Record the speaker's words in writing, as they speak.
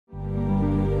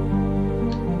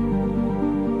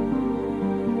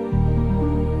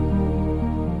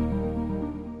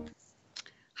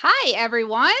Hi,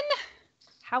 everyone.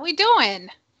 How we doing?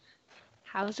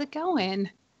 How's it going?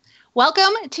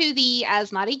 Welcome to the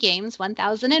Asmadi Games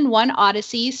 1001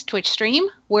 Odysseys Twitch stream.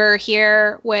 We're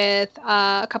here with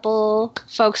a couple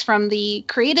folks from the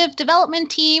creative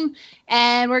development team,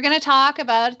 and we're going to talk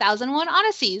about 1001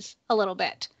 Odysseys a little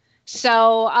bit.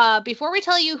 So before we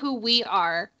tell you who we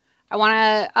are, I want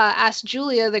to ask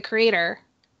Julia, the creator,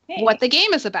 what the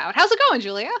game is about. How's it going,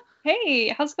 Julia? Hey,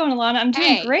 how's it going, Alana? I'm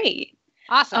doing great.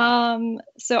 Awesome.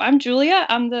 So I'm Julia.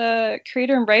 I'm the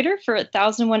creator and writer for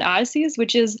 1001 Odysseys,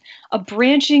 which is a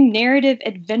branching narrative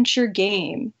adventure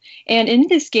game. And in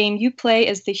this game, you play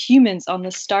as the humans on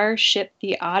the starship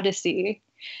the Odyssey.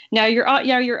 Now, you're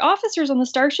officers on the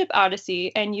starship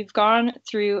Odyssey, and you've gone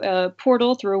through a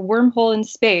portal, through a wormhole in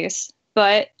space,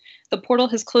 but the portal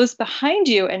has closed behind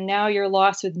you, and now you're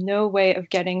lost with no way of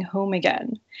getting home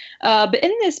again. But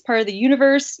in this part of the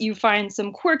universe, you find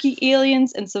some quirky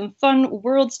aliens and some fun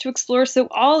worlds to explore, so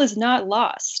all is not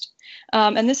lost.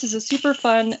 And this is a super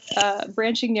fun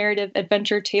branching narrative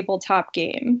adventure tabletop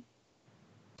game.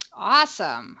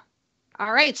 Awesome.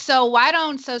 All right. So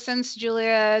since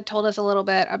Julia told us a little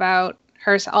bit about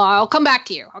herself, I'll come back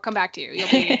to you. You'll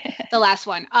be the last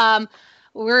one.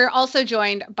 We're also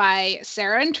joined by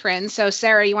Sarah and Trin. So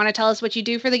Sarah, you want to tell us what you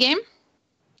do for the game?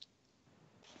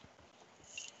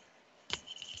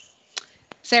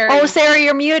 Sarah. Oh, Sarah,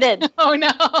 you're muted. Oh, no.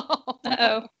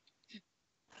 Uh-oh.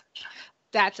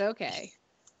 That's okay.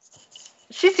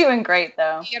 She's doing great,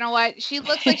 though. You know what? She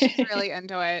looks like she's really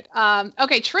into it.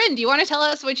 Okay, Trin, do you want to tell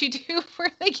us what you do for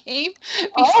the game?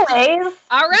 Always.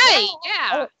 All right. Yeah.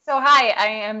 Oh, so hi, I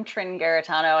am Trin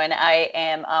Garitano, and I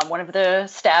am one of the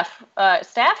staff.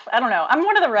 Staff? I don't know. I'm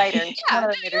one of the writers.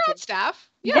 Yeah, you're on staff.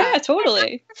 Yeah,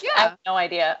 totally. Yeah. I have no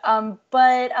idea.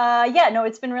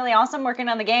 It's been really awesome working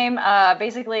on the game.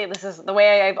 Basically, this is the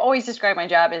way I've always described my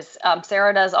job is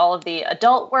Sarah does all of the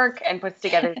adult work and puts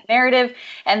together the narrative,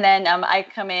 and then I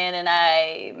come in and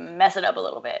I mess it up a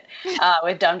little bit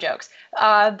with dumb jokes.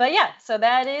 So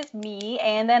that is me,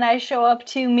 and then I show up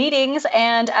to meetings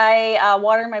and I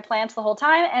water my plants the whole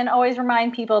time and always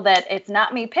remind people that it's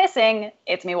not me pissing,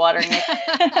 it's me watering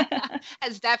it.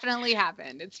 Has definitely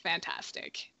happened. It's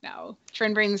fantastic. No,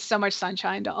 Trin brings so much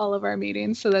sunshine to all of our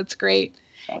meetings, so that's great.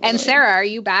 Totally. And Sarah, are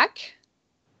you back?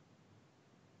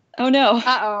 Oh, no.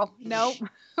 Uh-oh. Nope.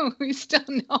 We still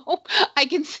no. I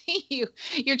can see you.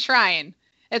 You're trying.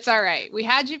 It's all right. We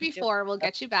had you before. We'll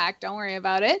get you back. Don't worry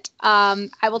about it.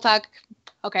 I will talk.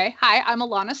 Okay. Hi, I'm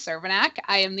Alana Cervenak.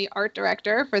 I am the art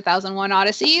director for 1001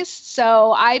 Odysseys.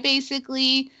 So I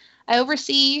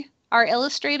oversee our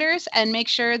illustrators and make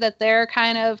sure that they're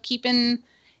kind of keeping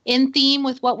in theme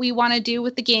with what we want to do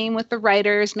with the game, with the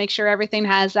writers, make sure everything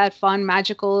has that fun,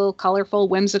 magical, colorful,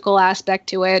 whimsical aspect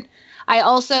to it. I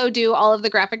also do all of the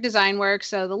graphic design work.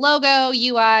 So the logo,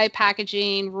 UI,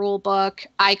 packaging, rule book,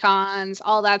 icons,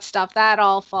 all that stuff, that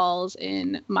all falls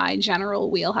in my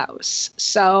general wheelhouse.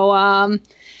 So,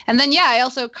 and then, I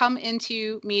also come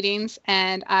into meetings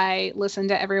and I listen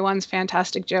to everyone's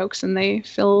fantastic jokes and they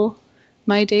fill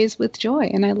my days with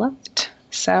joy and I love it.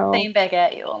 So same back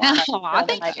at you. My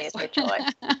days with joy.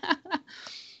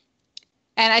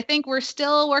 And I think we're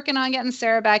still working on getting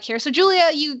Sarah back here. So Julia,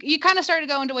 you kind of started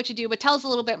to go into what you do, but tell us a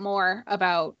little bit more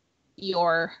about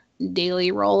your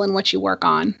daily role and what you work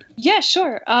on. Yeah,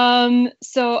 sure.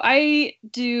 So I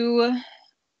do,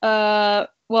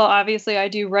 obviously I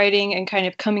do writing and kind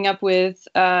of coming up with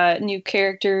new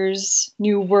characters,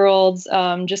 new worlds,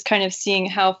 just kind of seeing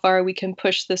how far we can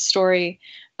push the story.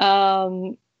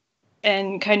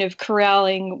 And kind of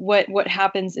corralling what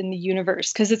happens in the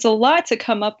universe, because it's a lot to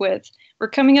come up with. We're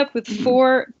coming up with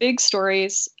 4 big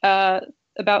stories,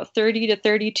 about 30 to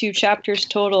 32 chapters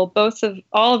total,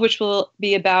 all of which will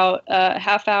be about a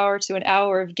half hour to an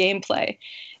hour of gameplay.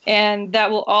 And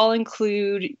that will all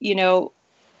include,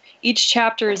 each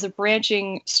chapter is a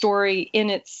branching story in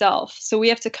itself. So we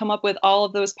have to come up with all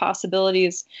of those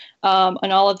possibilities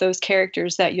and all of those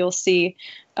characters that you'll see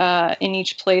in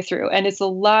each playthrough. And it's a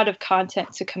lot of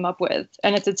content to come up with.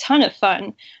 And it's a ton of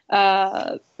fun.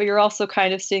 But you're also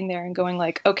kind of sitting there and going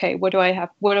like, okay, what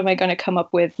am I going to come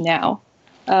up with now?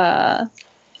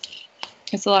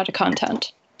 It's a lot of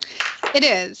content. It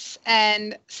is.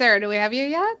 And Sarah, do we have you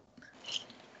yet?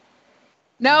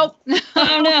 Nope.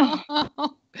 Oh,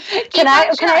 no. Can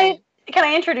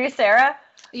I introduce Sarah?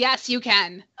 Yes, you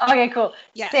can. Okay, cool.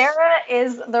 Yes. Sarah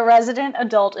is the resident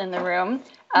adult in the room.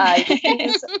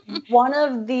 She's one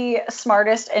of the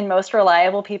smartest and most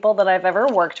reliable people that I've ever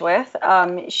worked with.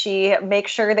 She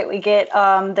makes sure that we get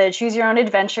the Choose Your Own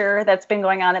Adventure that's been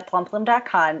going on at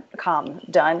plumplum.com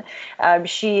done.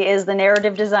 She is the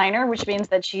narrative designer, which means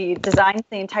that she designs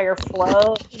the entire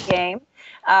flow of the game.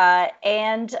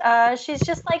 And she's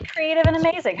just like creative and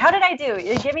amazing. How did I do?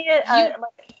 You give me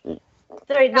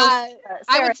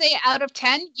I would say out of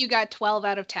 10, you got 12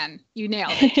 out of 10. You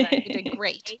nailed it. You did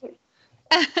great.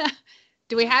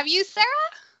 Do we have you, Sarah?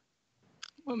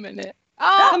 1 minute.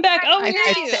 Oh, I'm back. Oh,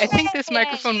 I think this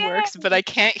microphone works, but I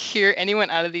can't hear anyone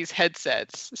out of these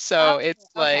headsets. So it's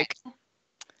like...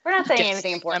 We're not saying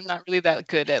anything important. I'm not really that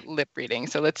good at lip reading,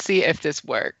 so let's see if this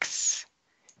works.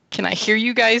 Can I hear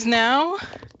you guys now?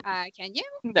 Can you?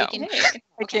 No,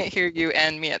 I can't hear you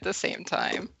and me at the same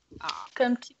time.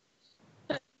 Come to...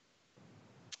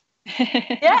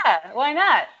 Yeah, why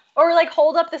not? Or like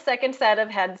hold up the second set of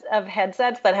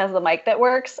headsets that has the mic that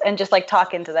works and just like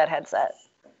talk into that headset.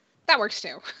 That works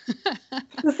too.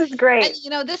 This is great. And, you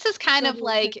know, this is kind of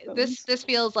like this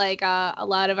feels like a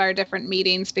lot of our different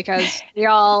meetings because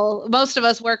most of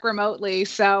us work remotely.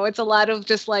 So it's a lot of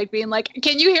just like being like,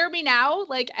 can you hear me now?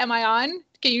 Like, am I on?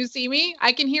 Can you see me?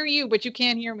 I can hear you, but you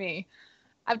can't hear me.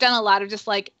 I've done a lot of just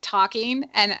like talking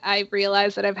and I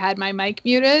realized that I've had my mic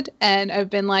muted and I've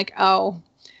been like, oh,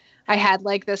 I had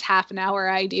like this half an hour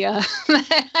idea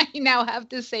that I now have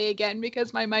to say again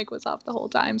because my mic was off the whole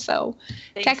time. So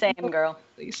same girl.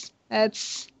 Please.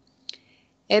 It's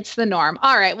the norm.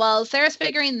 All right. Well, Sarah's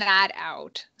figuring that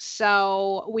out.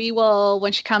 So we will,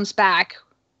 when she comes back,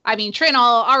 I mean, Trin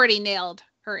already nailed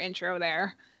her intro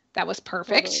there. That was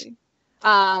perfect.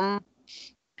 Totally.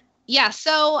 Yeah.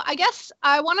 So I guess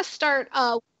I want to start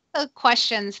the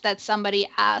questions that somebody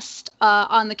asked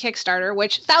on the Kickstarter,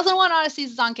 which 1001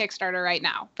 Odysseys is on Kickstarter right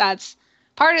now. That's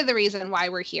part of the reason why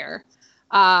we're here.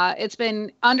 It's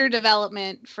been under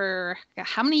development for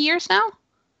how many years now?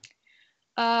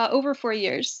 Over 4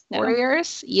 years. Now. 4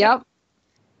 years? Yep.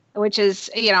 Which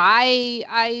is, you know,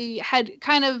 I had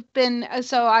kind of been,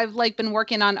 so I've like been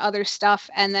working on other stuff.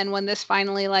 And then when this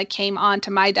finally like came onto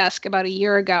my desk about a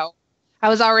year ago, I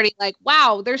was already like,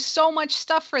 wow, there's so much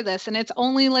stuff for this. And it's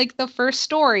only like the first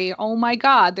story. Oh my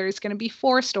God, there's going to be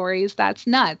 4 stories. That's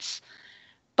nuts.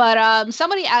 But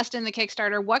somebody asked in the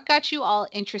Kickstarter, what got you all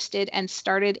interested and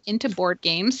started into board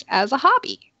games as a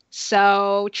hobby?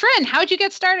 So Trin, how'd you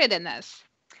get started in this?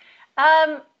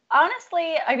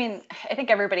 Honestly, I mean, I think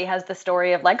everybody has the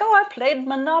story of like, oh, I played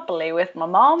Monopoly with my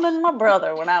mom and my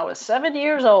brother when I was 7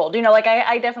 years old. You know, like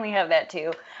I definitely have that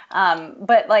too.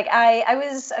 But like I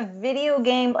was a video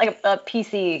game, like a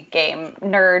PC game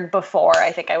nerd before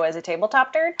I think I was a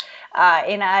tabletop nerd.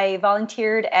 And I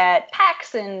volunteered at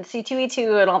PAX and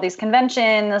C2E2 and all these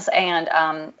conventions. And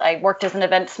I worked as an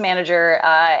events manager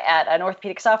at an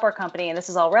orthopedic software company. And this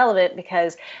is all relevant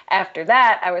because after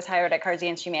that, I was hired at Cards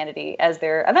Against Humanity as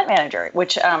their event manager,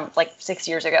 which like 6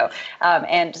 years ago.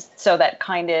 And so that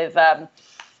kind of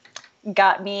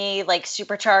got me like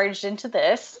supercharged into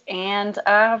this, and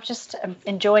just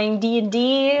enjoying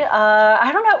D&D.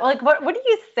 I don't know, like what do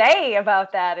you say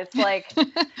about that? It's like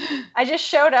I just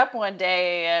showed up one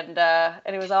day and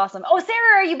it was awesome. Oh,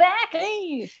 Sarah, are you back?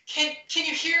 Hey, can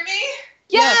you hear me?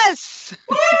 Yes.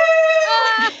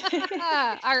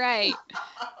 All right,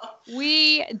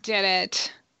 we did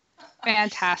it.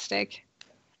 Fantastic.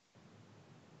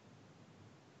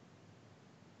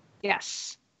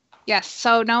 Yes.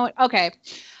 So now, okay.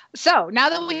 So now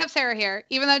that we have Sarah here,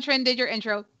 even though Trin did your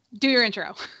intro, do your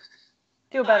intro.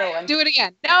 Do a better one. Do it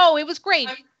again. No, it was great.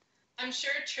 I'm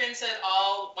sure Trin said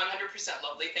all 100%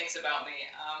 lovely things about me.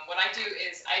 What I do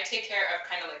is I take care of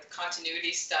kind of like the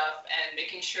continuity stuff and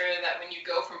making sure that when you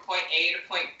go from point A to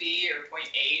point B or point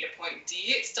A to point D,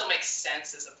 it still makes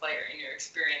sense as a player and you're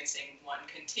experiencing one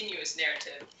continuous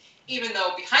narrative. Even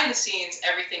though behind the scenes,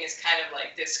 everything is kind of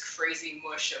like this crazy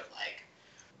mush of like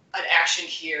an action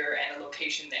here and a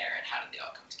location there and how did they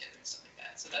all come together and stuff like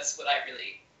that. So that's what I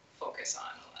really focus on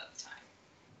a lot of the time.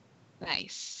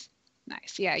 Nice.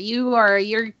 Yeah,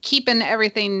 you're keeping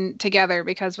everything together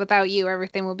because without you,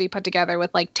 everything will be put together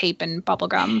with like tape and bubble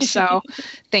gum. So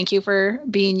thank you for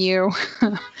being you.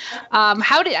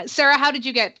 Sarah, how did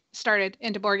you get started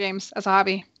into board games as a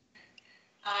hobby?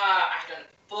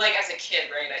 Like as a kid,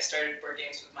 right? I started board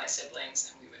games with my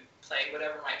siblings and we would play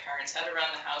whatever my parents had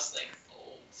around the house, like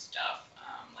old stuff,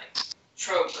 like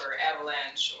Trope or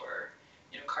Avalanche or,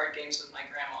 you know, card games with my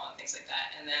grandma and things like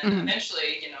that. And then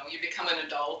eventually, you know, you become an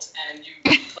adult and you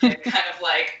play kind of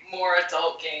like more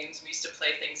adult games. We used to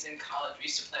play things in college. We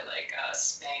used to play like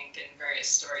Spank and various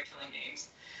storytelling games.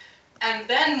 And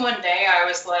then one day I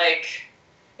was like,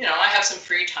 I have some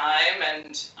free time,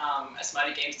 and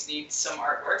Asmadi Games needs some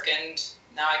artwork, and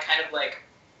now I kind of like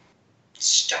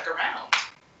stuck around.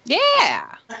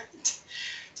 Yeah.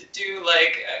 To do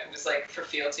it was like for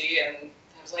fealty, and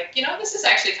I was like, this is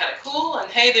actually kind of cool,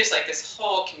 and hey, there's like this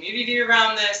whole community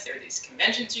around this. There are these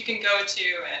conventions you can go to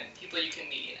and people you can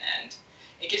meet, and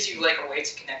it gives you like a way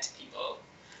to connect to people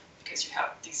because you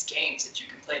have these games that you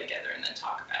can play together and then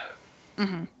talk about.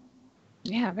 Mm-hmm.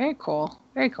 Yeah, very cool.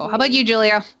 Very cool. How about you,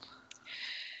 Julia?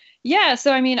 Yeah,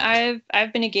 so I mean,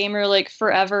 I've been a gamer like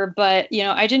forever, but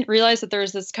I didn't realize that there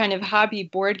was this kind of hobby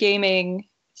board gaming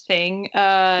thing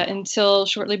until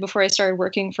shortly before I started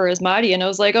working for Asmadi, and I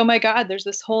was like, oh my god, there's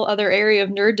this whole other area of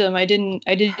nerddom I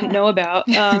didn't know about.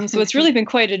 So it's really been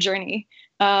quite a journey,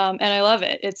 and I love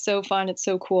it. It's so fun. It's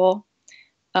so cool.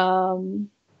 So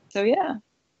yeah.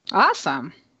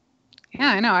 Awesome.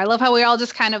 Yeah, I know. I love how we all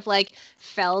just kind of like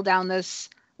fell down this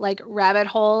like rabbit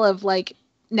hole of like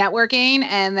networking,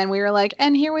 and then we were like,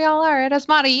 and here we all are at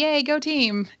Asmadi, yay, go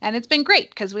team. And it's been great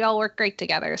because we all work great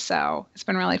together, so it's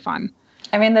been really fun.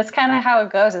 I mean, that's kind of how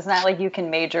it goes. It's not like you can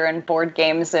major in board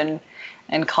games in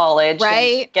college,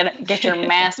 right? And get your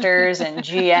master's in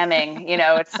GMing.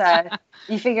 It's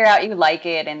you figure out you like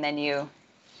it, and then you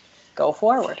go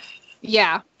forward.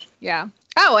 Yeah.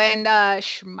 Oh, and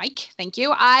Schmike, thank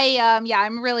you.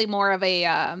 I'm really more of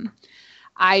a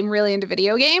I'm really into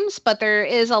video games, but there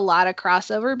is a lot of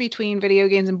crossover between video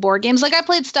games and board games. Like I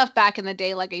played stuff back in the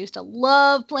day, like I used to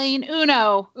love playing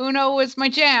Uno. Uno was my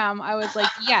jam. I was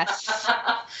like, yes,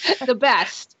 the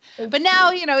best. But now,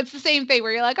 it's the same thing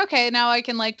where you're like, okay, now I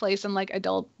can like play some like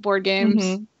adult board games.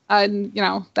 Mm-hmm. And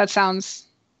that sounds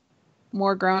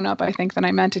more grown up, I think, than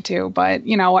I meant it to, but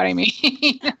you know what I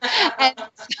mean.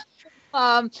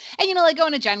 And like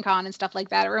going to Gen Con and stuff like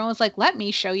that, everyone was like, let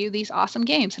me show you these awesome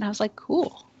games. And I was like,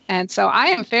 cool. And so I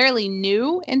am fairly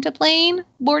new into playing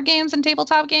board games and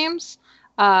tabletop games,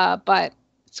 but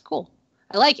it's cool.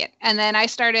 I like it. And then I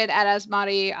started at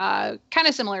Asmadi, kind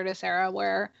of similar to Sarah,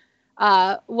 where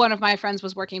one of my friends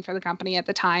was working for the company at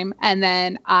the time. And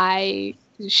then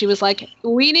she was like,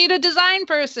 we need a design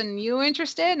person. You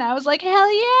interested? And I was like,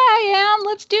 hell yeah, I am.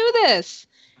 Let's do this.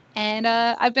 And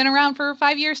I've been around for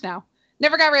 5 years now.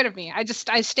 Never got rid of me.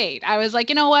 I stayed. I was like,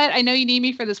 you know what? I know you need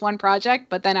me for this one project,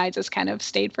 but then I just kind of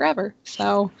stayed forever.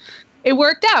 So it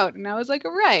worked out. And I was like,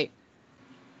 all right.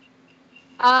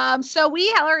 So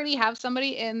we already have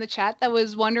somebody in the chat that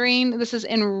was wondering, this is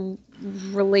in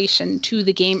relation to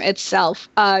the game itself.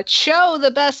 Cho, the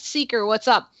best seeker, what's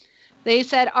up? They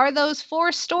said, are those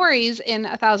 4 stories in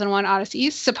 1001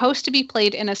 Odysseys supposed to be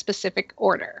played in a specific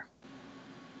order?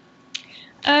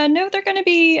 No, they're going to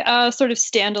be sort of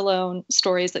standalone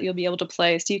stories that you'll be able to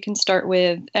play. So you can start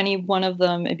with any one of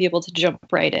them and be able to jump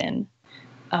right in.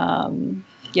 They're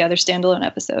standalone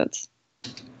episodes.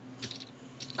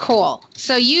 Cool.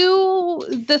 So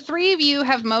the 3 of you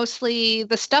have mostly,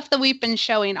 the stuff that we've been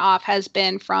showing off has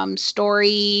been from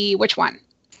story, which one?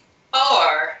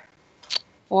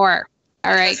 4.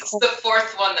 All right. This is the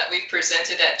 4th one that we've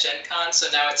presented at Gen Con, so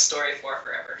now it's story 4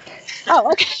 forever.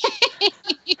 Oh, okay.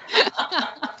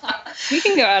 We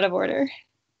can go out of order.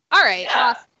 All right.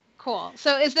 Yeah. Cool.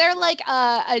 So is there like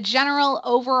a general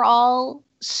overall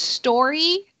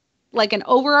story, like an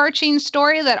overarching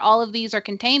story that all of these are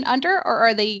contained under, or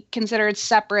are they considered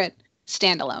separate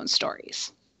standalone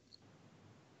stories?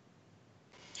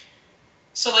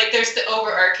 So like there's the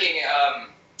overarching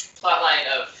plot line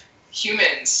of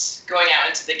humans going out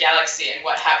into the galaxy and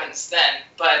what happens then,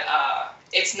 but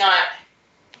it's not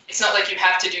like you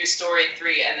have to do story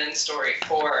 3 and then story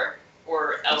 4,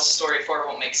 or else story 4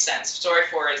 won't make sense. Story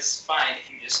 4 is fine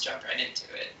if you just jump right into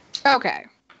it. Okay.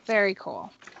 Very cool.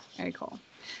 Very cool.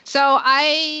 So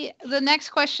the next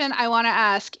question I want to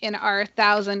ask in our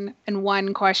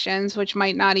 1001 questions, which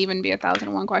might not even be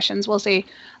 1001 questions, we'll see.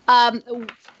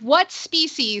 What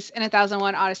species in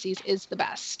 1001 Odysseys is the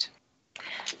best?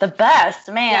 The best,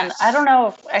 man. Yes. I don't know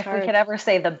if we could ever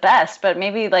say the best, but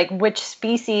maybe like which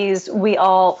species we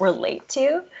all relate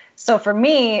to. So for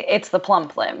me, it's the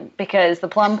plum-plim, because the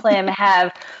plum-plim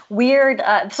have weird,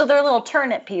 so they're little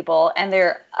turnip people and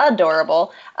they're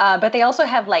adorable, but they also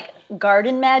have like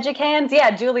garden magic hands. Yeah,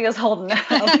 Julia's holding them.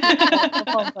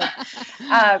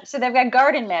 So they've got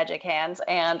garden magic hands,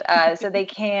 and so they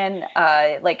can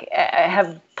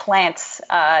have plants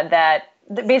that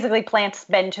basically plants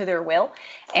bend to their will.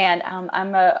 And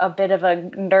I'm a bit of a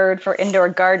nerd for indoor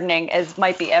gardening, as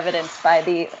might be evidenced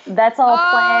by that's all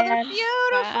plants. They're beautiful.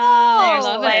 Wow, I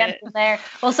love Plants it. in there.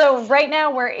 Well, so right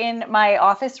now we're in my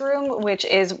office room, which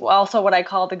is also what I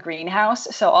call the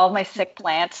greenhouse. So all of my sick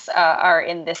plants are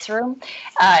in this room.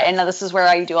 And now this is where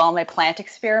I do all my plant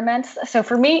experiments. So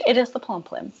for me, it is the plum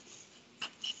plim.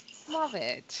 Love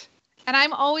it. And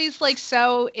I'm always like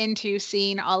so into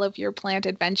seeing all of your plant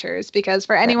adventures, because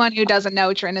for anyone who doesn't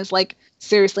know, Trin is like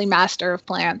seriously master of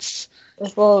plants.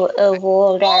 This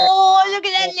little guy. Oh, look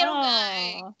at that little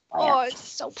guy. Oh. Oh, it's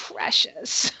so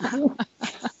precious.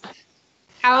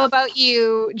 How about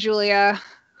you, Julia?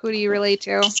 Who do you relate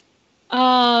to?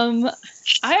 I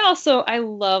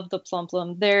love the plum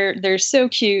plum. They're so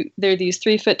cute. They're these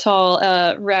 3-foot tall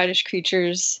radish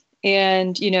creatures.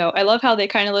 And, I love how they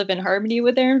kind of live in harmony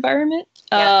with their environment.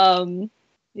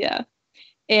 Yeah.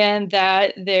 And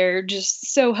that they're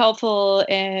just so helpful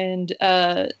and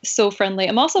so friendly.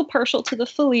 I'm also partial to the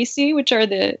Felici, which are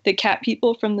the cat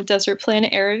people from the desert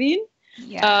planet Aravine.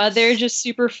 Yes. They're just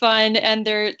super fun, and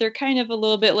they're kind of a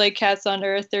little bit like cats on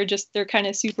Earth. They're kind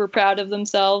of super proud of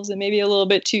themselves and maybe a little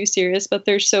bit too serious, but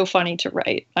they're so funny to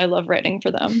write. I love writing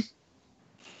for them.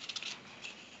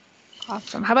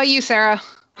 Awesome. How about you, Sarah?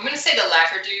 I'm gonna say the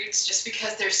lacquer dudes, just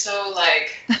because they're so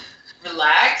like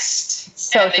relaxed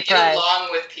So and they surprised. get along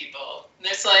with people. And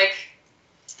there's like,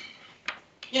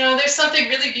 there's something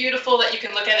really beautiful that you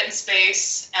can look at it in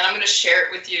space, and I'm gonna share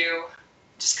it with you.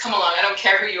 Just come along. I don't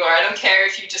care who you are. I don't care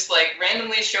if you just like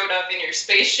randomly showed up in your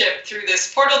spaceship through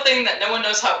this portal thing that no one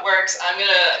knows how it works. I'm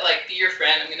gonna like be your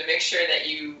friend. I'm gonna make sure that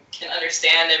you can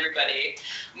understand everybody.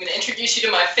 I'm gonna introduce you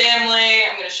to my family.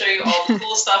 I'm gonna show you all the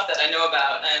cool stuff that I know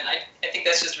about, and I think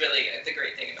that's just really the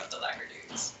great thing about the lacquer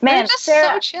dudes. Man, They're just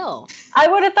Sarah, so chill. I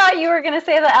would have thought you were gonna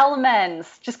say the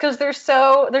elements, just because they're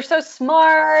so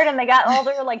smart and they got all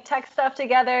their like tech stuff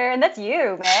together, and that's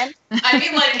you, man. I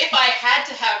mean, like, if I had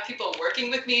to have people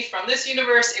working with me from this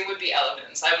universe, it would be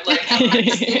elements. I would like have my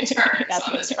interns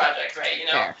on this project, right?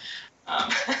 Fair.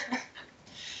 Um,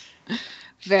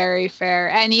 Very fair.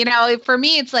 And for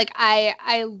me, it's like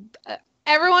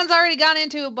everyone's already gone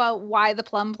into about why the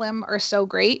plum plim are so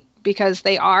great, because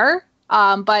they are.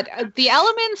 But the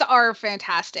elements are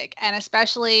fantastic, and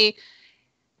especially,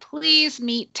 please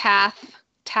meet Tath.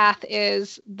 Tath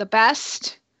is the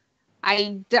best.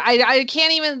 I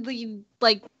can't even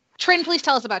Trin, please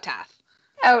tell us about Tath.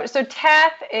 Oh, so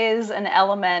Tath is an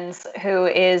element who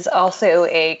is also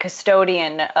a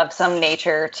custodian of some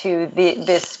nature to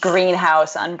this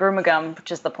greenhouse on Brumagum,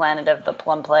 which is the planet of the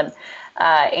plum plim.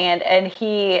 And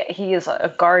he is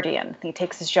a guardian. He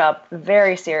takes his job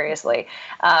very seriously.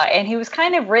 And he was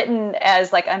kind of written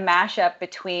as like a mashup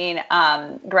between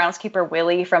groundskeeper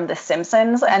Willie from The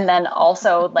Simpsons, and then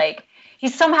also like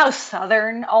he's somehow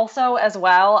Southern also as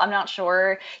well. I'm not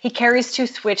sure. He carries 2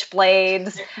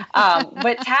 switchblades.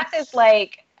 But Tath is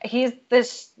like, he's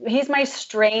my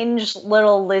strange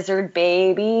little lizard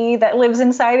baby that lives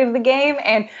inside of the game.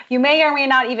 And you may or may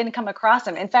not even come across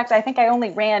him. In fact, I think I only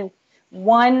ran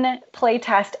one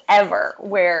playtest ever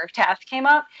where Tath came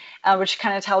up, which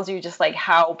kind of tells you just like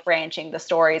how branching the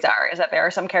stories are, is that there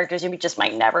are some characters you just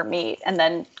might never meet, and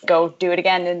then go do it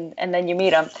again and then you meet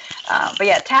them. But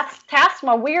yeah, Tath's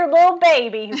my weird little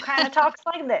baby who kind of talks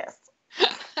like this.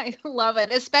 I love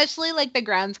it, especially like the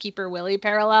groundskeeper Willie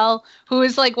parallel, who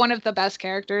is like one of the best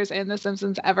characters in The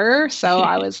Simpsons ever. So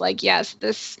I was like, yes,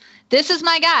 this is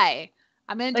my guy.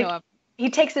 I'm into him. He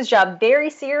takes his job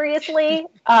very seriously,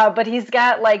 but he's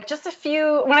got like just a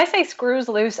few. When I say screws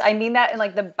loose, I mean that in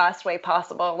like the best way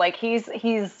possible. Like he's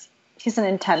an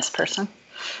intense person.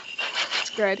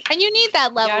 It's good, and you need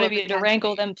that level. You gotta be to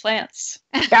wrangle them plants.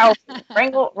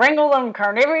 wrangle them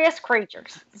carnivorous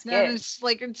creatures. It's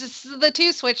like just the 2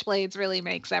 switchblades really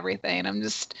makes everything. I'm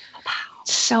just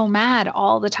so mad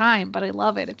all the time, but I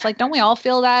love it. It's like, don't we all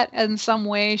feel that in some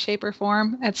way, shape, or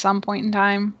form at some point in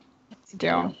time?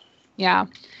 Yeah.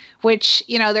 Which,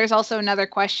 there's also another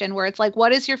question where it's like,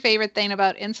 what is your favorite thing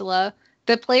about Insula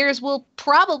that players will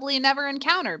probably never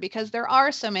encounter, because there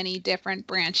are so many different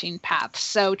branching paths?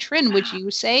 So, Trin, would you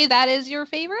say that is your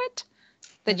favorite?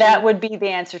 That would be the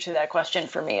answer to that question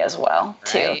for me as well, right.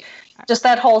 too. Just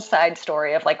that whole side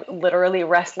story of like literally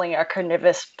wrestling a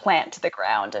carnivorous plant to the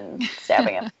ground and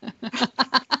stabbing it.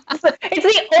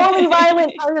 It's the only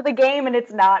violent part of the game, and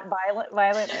it's not violent.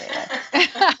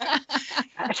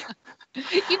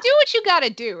 You do what you gotta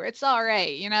do. It's all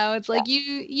right. It's like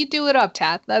you do it up,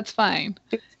 Tath. That's fine.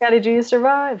 You just gotta do to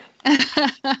survive.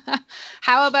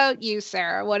 How about you,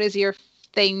 Sarah? What is your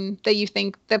thing that you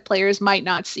think that players might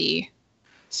not see?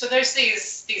 So there's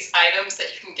these items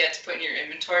that you can get to put in your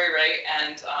inventory, right?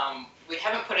 And we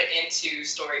haven't put it into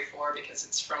Story 4 because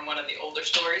it's from one of the older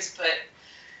stories, but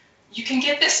you can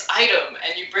get this item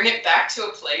and you bring it back to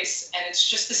a place and it's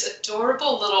just this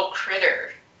adorable little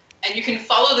critter. And you can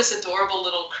follow this adorable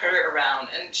little critter around,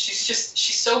 and she's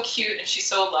so cute and she's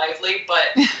so lively, but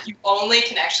you only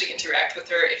can actually interact with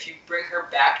her if you bring her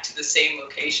back to the same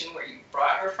location where you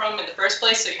brought her from in the first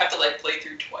place, so you have to like play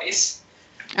through twice.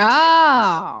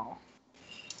 Oh.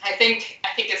 I think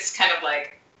it's kind of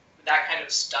like that kind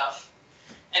of stuff.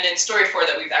 And in Story 4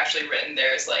 that we've actually written,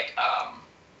 there's like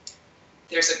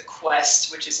there's a quest,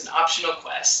 which is an optional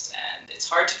quest, and it's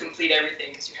hard to complete everything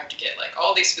because you have to get like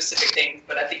all these specific things,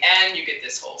 but at the end you get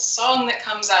this whole song that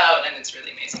comes out, and it's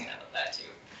really amazing, and I love that too.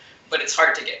 But it's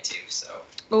hard to get to, so.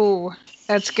 Ooh,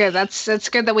 that's good. That's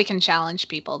good that we can challenge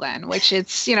people then, which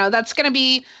it's, that's going to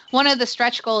be one of the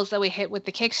stretch goals that we hit with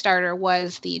the Kickstarter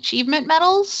was the achievement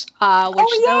medals.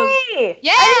 Yay!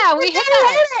 Yeah, we hit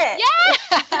that.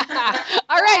 Yeah.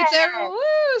 All right, so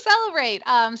woo, celebrate.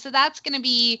 So that's going to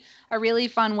be a really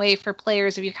fun way for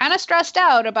players. If you're kind of stressed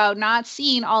out about not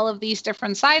seeing all of these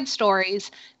different side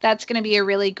stories, that's going to be a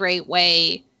really great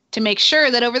way to make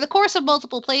sure that over the course of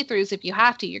multiple playthroughs, if you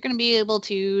have to, you're going to be able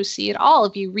to see it all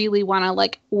if you really want to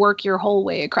like work your whole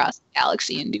way across the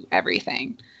galaxy and do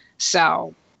everything.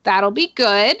 So that'll be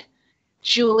good.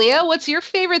 Julia, what's your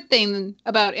favorite thing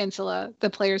about Insula the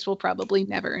players will probably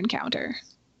never encounter?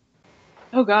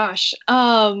 Oh gosh.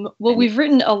 Well, we've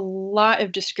written a lot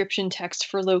of description text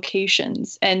for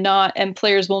locations, and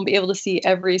players won't be able to see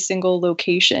every single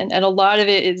location. And a lot of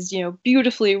it is,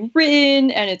 beautifully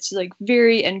written, and it's like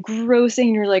very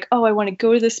engrossing. You're like, oh, I want to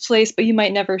go to this place, but you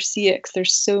might never see it because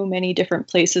there's so many different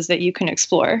places that you can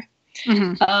explore.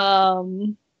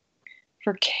 Mm-hmm.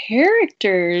 For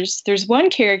characters, there's one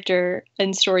character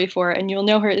in Story 4, and you'll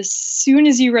know her as soon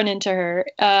as you run into her.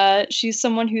 She's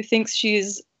someone who thinks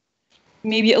she's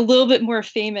maybe a little bit more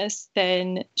famous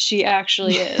than she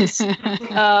actually is.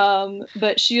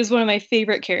 But she is one of my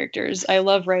favorite characters. I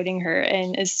love writing her.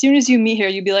 And as soon as you meet her,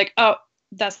 you'd be like, oh,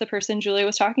 that's the person Julia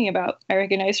was talking about. I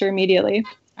recognize her immediately.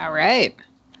 All right.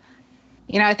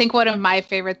 I think one of my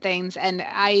favorite things, and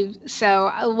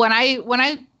when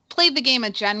I played the game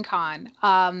at Gen Con,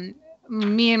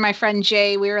 me and my friend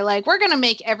Jay, we were like, we're going to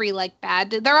make every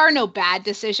there are no bad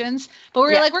decisions, but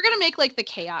we're like, we're going to make like the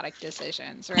chaotic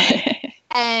decisions, right?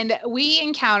 And we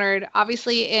encountered,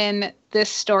 obviously in this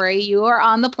story, you are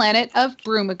on the planet of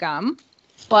Brumagum,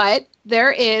 but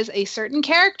there is a certain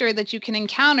character that you can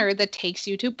encounter that takes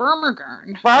you to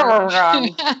Burmagurn.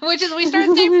 Which is, we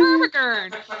started saying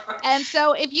Burmagurn. And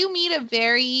so if you meet a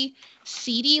very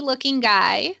seedy looking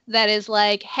guy that is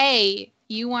like, hey,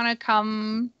 you want to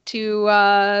come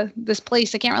to this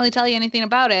place, I can't really tell you anything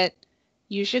about it,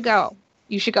 you should go.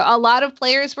 A lot of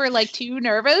players were like too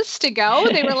nervous to go.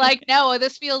 They were like, no,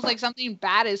 this feels like something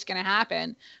bad is going to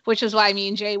happen, which is why me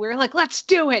and Jay, we were like, let's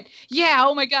do it. Yeah.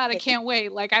 Oh my God. I can't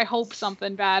wait. Like, I hope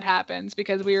something bad happens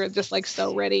because we were just like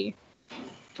so ready.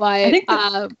 But I think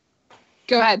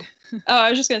go ahead. Oh, I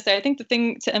was just going to say, I think the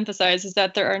thing to emphasize is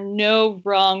that there are no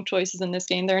wrong choices in this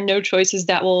game. There are no choices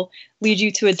that will lead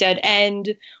you to a dead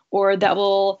end or that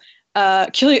will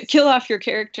kill off your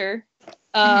character.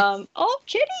 Oh,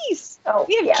 kitties! Oh,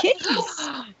 we have kitties.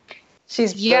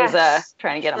 She's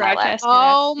trying to get on my lap.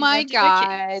 Oh my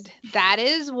God, that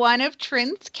is one of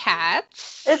Trin's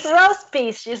cats. It's roast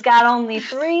beef. She's got only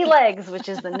 3 legs, which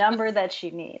is the number that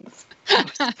she needs.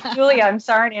 Julia, I'm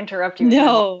sorry to interrupt you.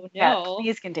 No.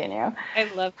 Please continue. I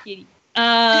love kitties.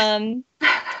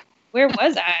 Where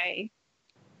was I?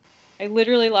 I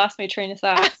literally lost my train of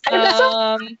thought.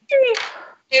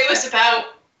 It was about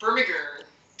Burmagurn.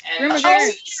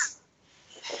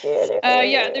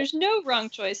 There's no wrong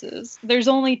choices. There's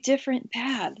only different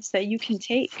paths that you can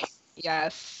take.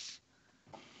 Yes.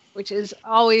 Which is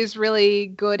always really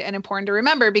good and important to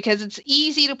remember because it's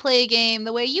easy to play a game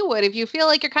the way you would if you feel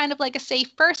like you're kind of like a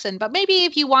safe person. But maybe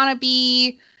if you want to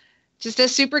be just a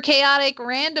super chaotic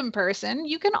random person,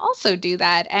 you can also do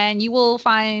that and you will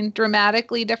find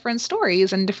dramatically different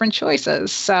stories and different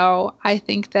choices. So I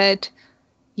think that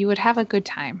you would have a good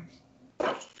time.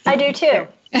 I do too.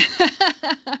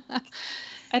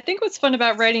 I think what's fun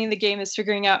about writing the game is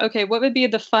figuring out, okay, what would be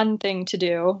the fun thing to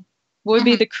do? What would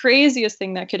be the craziest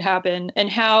thing that could happen? And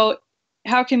how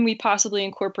can we possibly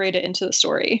incorporate it into the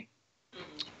story?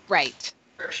 Right.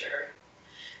 For sure.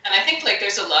 And I think like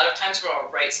there's a lot of times where I'll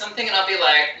write something and I'll be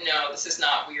like, no, this is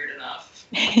not weird enough.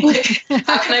 Like,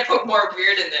 how can I put more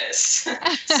weird in this?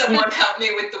 Someone help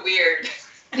me with the weird.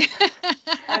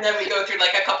 And then we go through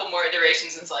like a couple more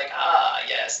iterations. And it's like,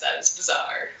 yes, that is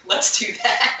bizarre. Let's do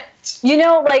that. You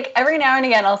know, like every now and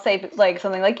again, I'll say like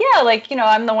something like, yeah, like, you know,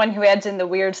 I'm the one who adds in the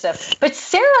weird stuff. But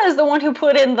Sarah is the one who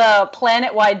put in the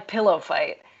planet-wide pillow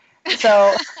fight.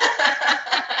 So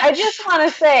I just want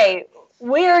to say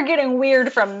we are getting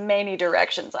weird from many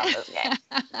directions on this game.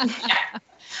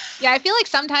 Yeah, I feel like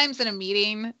sometimes in a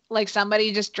meeting, like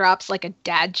somebody just drops like a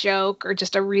dad joke or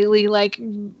just a really like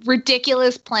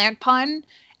ridiculous plant pun.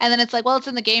 And then it's like, well, it's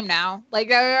in the game now.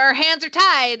 Like our hands are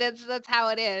tied. That's how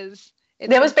it is.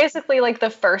 That was basically like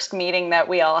the first meeting that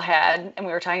we all had, and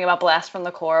we were talking about Blast from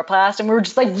the Chloroplast, and we were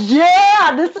just like,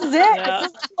 yeah, this is it. Yeah.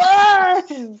 This is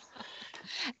fun.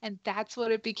 And that's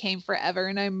what it became forever,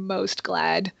 and I'm most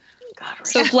glad. God,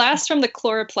 So Blast from the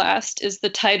Chloroplast is the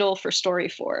title for Story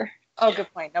 4. Oh,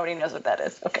 good point. Nobody knows what that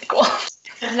is. Okay, cool.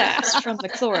 Blast from the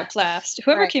Chloroplast.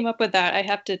 Whoever came up with that, I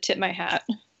have to tip my hat.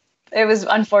 It was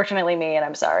unfortunately me, and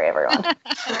I'm sorry, everyone.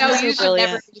 No, you should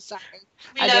Brilliant. never be sorry.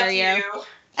 We How love dare you.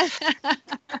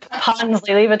 Puns,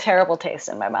 they leave a terrible taste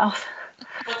in my mouth.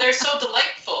 But they're so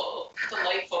delightful.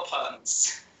 Delightful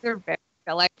puns. They're very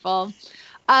delightful.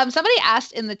 Somebody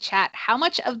asked in the chat, how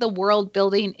much of the world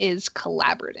building is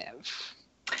collaborative?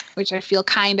 Which I feel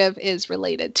kind of is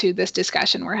related to this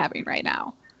discussion we're having right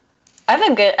now. I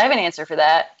have an answer for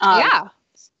that. Yeah.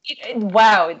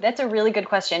 Wow, that's a really good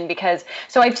question because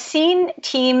so I've seen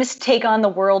teams take on the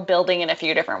world building in a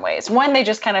few different ways. One, they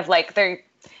just kind of like they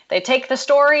take the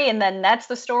story and then that's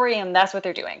the story and that's what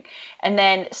they're doing. And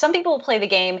then some people play the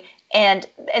game and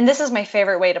this is my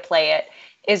favorite way to play it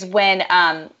is when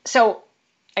so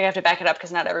I have to back it up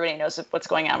because not everybody knows what's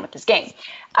going on with this game.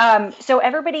 So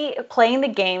everybody playing the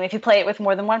game, if you play it with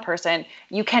more than one person,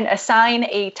 you can assign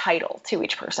a title to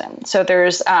each person. So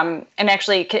there's, and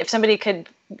actually, if somebody could,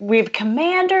 we have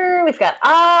commander, we've got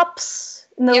ops,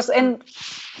 and those, and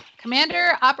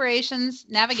commander, operations,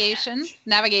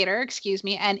 navigator,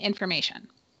 and information.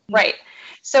 Right.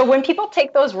 So when people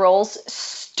take those roles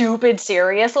stupid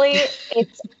seriously,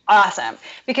 it's awesome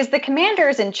because the commander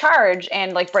is in charge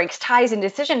and like breaks ties in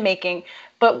decision making.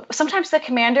 But sometimes the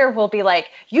commander will be like,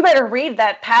 you better read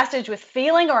that passage with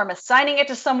feeling or I'm assigning it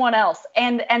to someone else.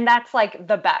 And that's like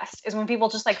the best is when people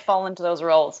just like fall into those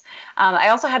roles. I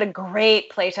also had a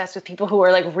great playtest with people who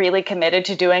were like really committed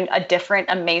to doing a different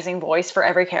amazing voice for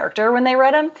every character when they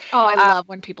read them. Oh, I love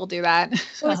when people do that.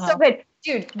 It was so good.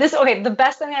 Dude, the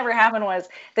best thing that ever happened was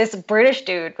this British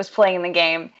dude was playing the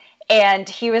game and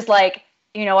he was like,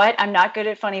 you know what? I'm not good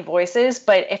at funny voices,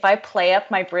 but if I play up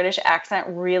my British accent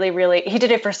really, really, he did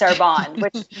it for Sarban,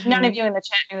 which none of you in the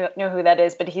chat know who that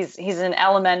is, but he's an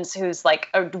Elements who's like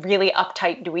a really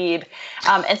uptight dweeb.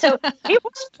 And so he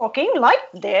was talking like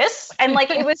this and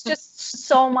like, it was just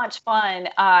so much fun.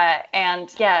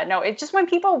 And yeah, no, it's just when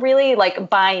people really like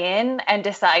buy in and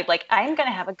decide like, I'm going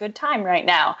to have a good time right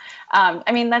now.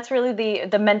 I mean, that's really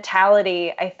the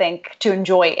mentality, I think, to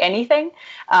enjoy anything.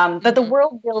 But the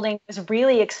world building is really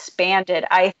expanded,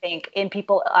 I think, in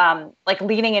people like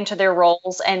leaning into their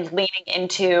roles and leaning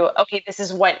into, okay, this is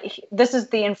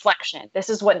the inflection. This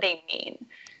is what they mean.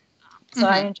 So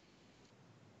I enjoy.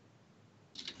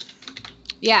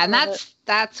 Yeah, and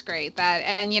that's great.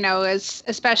 And you know,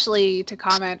 especially to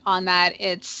comment on that,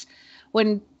 it's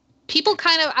when people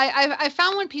kind of I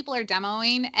found when people are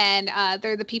demoing and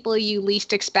they're the people you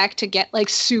least expect to get like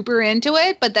super into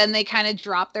it, but then they kind of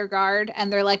drop their guard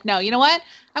and they're like, no, you know what?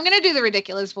 I'm gonna do the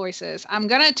ridiculous voices. I'm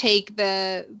gonna take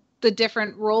the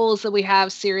different roles that we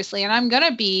have seriously, and I'm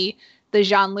gonna be the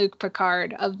Jean-Luc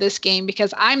Picard of this game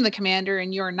because I'm the commander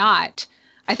and you're not.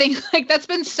 I think like that's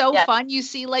been so fun. You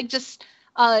see like just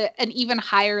an even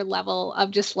higher level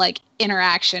of just like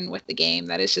interaction with the game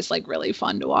that is just like really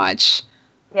fun to watch.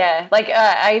 Yeah, like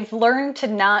I've learned to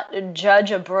not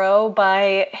judge a bro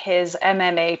by his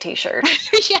MMA t-shirt.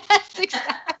 Yes,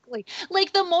 exactly.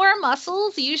 Like the more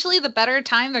muscles, usually the better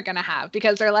time they're going to have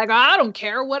because they're like, oh, I don't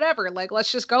care, whatever. Like,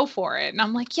 let's just go for it. And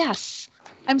I'm like, yes,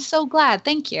 I'm so glad.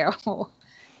 Thank you.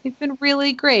 It's been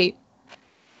really great.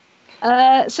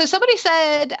 So somebody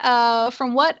said,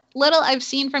 from what little I've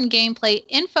seen from gameplay,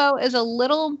 info is a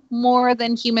little more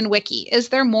than human wiki. Is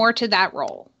there more to that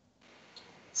role?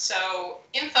 So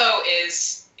info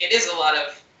is a lot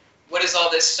of what is all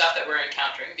this stuff that we're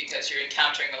encountering because you're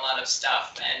encountering a lot of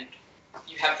stuff and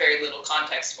you have very little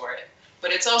context for it.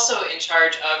 But it's also in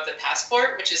charge of the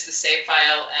passport, which is the save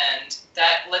file, and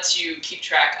that lets you keep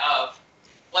track of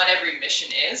what every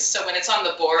mission is. So when it's on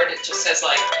the board, it just says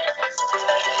like,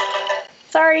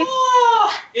 sorry.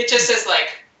 It just says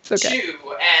like okay.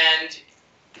 2 and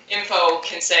info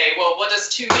can say, well, what does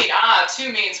 2 mean?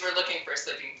 2 means we're looking for a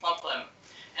sleeping plumplum.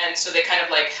 And so they kind of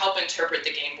like help interpret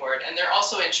the game board. And they're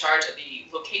also in charge of the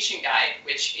location guide,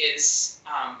 which is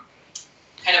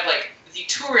kind of like the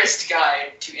tourist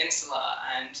guide to Insula,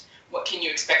 and what can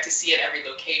you expect to see at every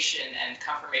location, and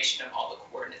confirmation of all the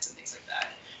coordinates and things like that.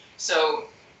 So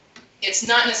it's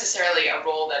not necessarily a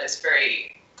role that is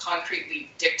very concretely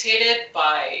dictated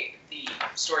by the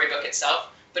storybook itself,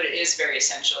 but it is very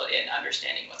essential in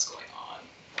understanding what's going on.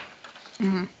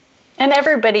 Mm-hmm. And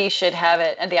everybody should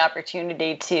have the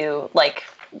opportunity to like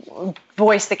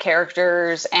voice the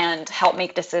characters and help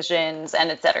make decisions and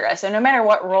etc. So no matter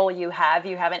what role you have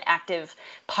an active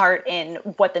part in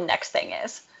what the next thing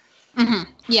is. Mm-hmm.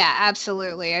 Yeah,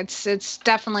 absolutely. It's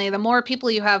definitely, the more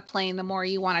people you have playing, the more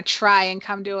you want to try and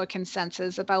come to a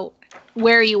consensus about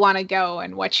where you want to go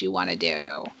and what you want to do.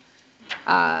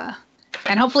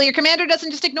 And hopefully your commander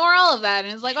doesn't just ignore all of that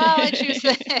and is like, oh, I choose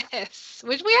this.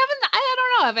 Which we haven't, I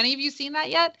don't know. Have any of you seen that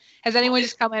yet? Has anyone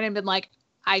just come in and been like,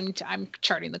 I'm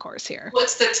charting the course here? Well,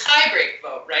 it's the tie-break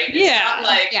vote, right?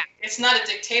 It's not a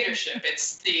dictatorship.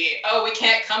 It's we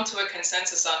can't come to a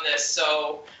consensus on this,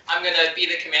 so I'm going to be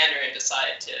the commander and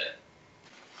decide to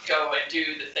go and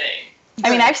do the thing. I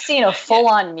mean, I've seen a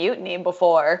full-on mutiny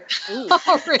before.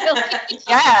 Oh, really?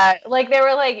 Yeah, like they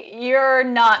were like, you're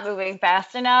not moving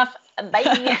fast enough.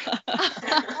 Bye.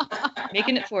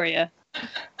 Making it for you.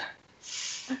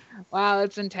 Wow,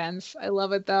 it's intense. I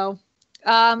love it though.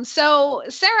 So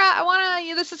Sarah, I want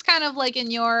to, this is kind of like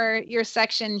in your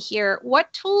section here.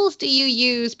 What tools do you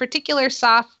use, particular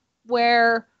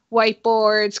software,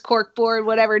 whiteboards, corkboard,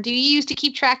 whatever, do you use to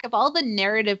keep track of all the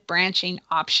narrative branching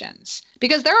options?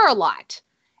 Because there are a lot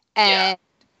and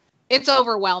it's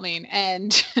overwhelming,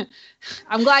 and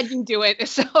I'm glad you do it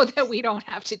so that we don't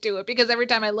have to do it, because every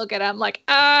time I look at it, I'm like,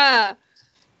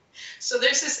 So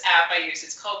there's this app I use.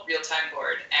 It's called Real Time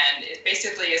Board, and it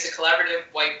basically is a collaborative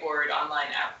whiteboard online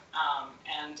app.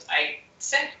 And I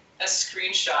sent a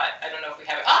screenshot. I don't know if we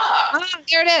have it.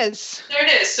 There it is. There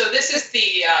it is. So this is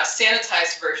the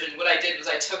sanitized version. What I did was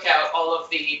I took out all of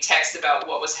the text about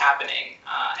what was happening.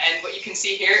 And what you can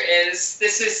see here is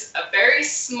this is a very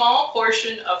small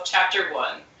portion of Chapter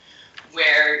 1,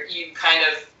 where you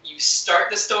start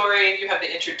the story, you have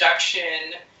the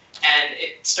introduction, and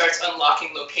it starts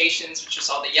unlocking locations, which is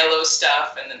all the yellow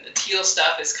stuff, and then the teal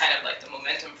stuff is kind of like the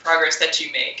momentum progress that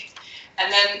you make.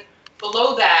 And then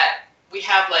below that, we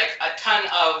have like a ton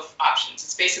of options.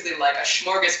 It's basically like a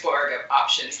smorgasbord of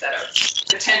options that are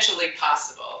potentially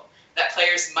possible that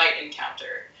players might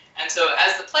encounter. And so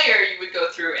as the player, you would go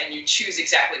through and you choose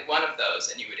exactly one of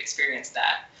those and you would experience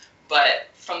that. But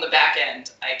from the back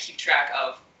end, I keep track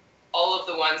of all of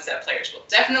the ones that players will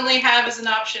definitely have as an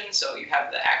option. So you have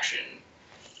the action,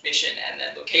 mission, and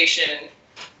then location.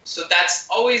 So that's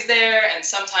always there. And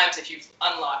sometimes if you've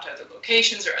unlocked other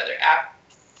locations or other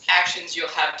actions, you'll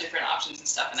have different options and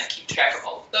stuff. And I keep track of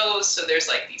all of those. So there's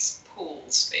like these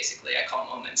pools, basically, I call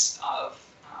moments of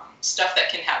stuff that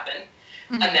can happen.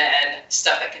 Mm-hmm. And then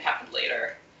stuff that can happen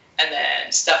later. And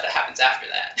then stuff that happens after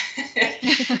that.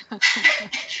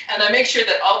 And I make sure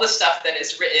that all the stuff that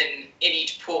is written in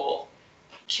each pool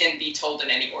can be told in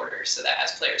any order, so that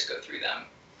as players go through them,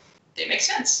 they make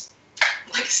sense,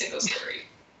 like a single story.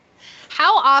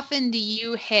 How often do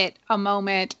you hit a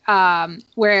moment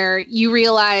where you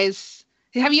realize,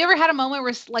 have you ever had a moment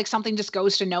where like something just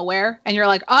goes to nowhere and you're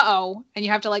like, uh-oh, and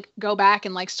you have to like go back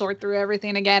and like sort through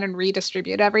everything again and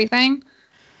redistribute everything?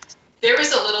 There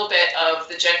was a little bit of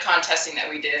the Gen Con testing that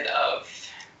we did of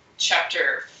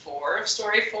Chapter 4 of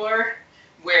Story 4,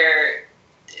 where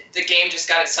the game just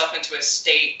got itself into a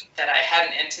state that I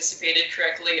hadn't anticipated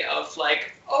correctly of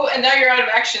like, oh, and now you're out of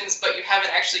actions, but you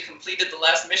haven't actually completed the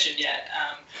last mission yet.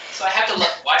 So I have to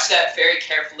watch that very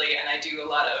carefully, and I do a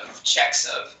lot of checks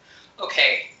of,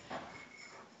 okay,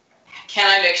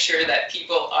 can I make sure that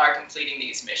people are completing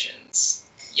these missions?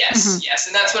 Yes, mm-hmm. Yes,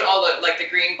 and that's what all the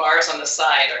green bars on the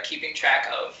side are keeping track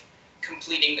of,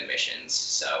 completing the missions.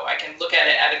 So I can look at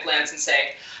it at a glance and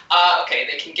say, okay,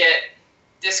 they can get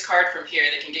this card from here,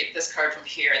 they can get this card from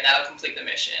here, and that'll complete the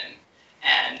mission.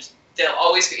 And they'll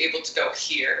always be able to go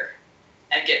here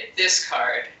and get this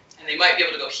card, and they might be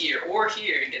able to go here or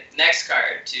here and get the next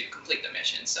card to complete the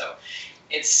mission. So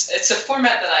it's a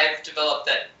format that I've developed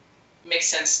that makes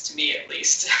sense to me, at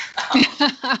least,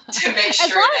 to make sure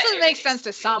as long as it makes sense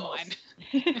to someone.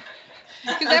 Because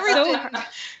everything.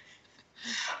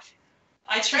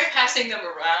 I try passing them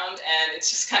around, and it's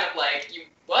just kind of like, you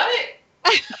what?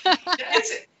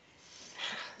 It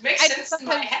makes sense in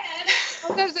my head.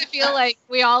 Sometimes I feel like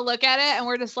we all look at it and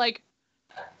we're just like,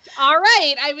 all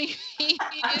right. I mean,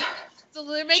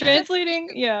 so it makes translating,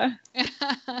 sense. Yeah.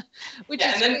 Which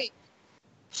is great.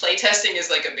 playtesting is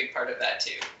like a big part of that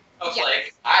too. Of Yes.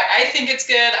 like, I think it's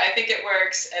good, I think it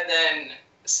works, and then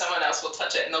someone else will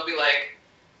touch it and they'll be like,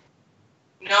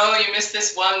 no, you missed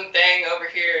this one thing over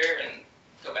here, and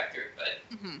go back through it,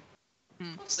 but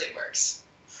mostly it works.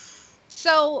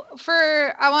 So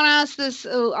I want to ask this,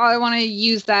 I want to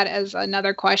use that as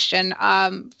another question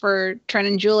for Trent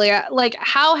and Julia. Like,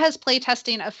 how has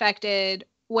playtesting affected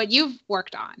what you've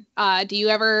worked on? Do you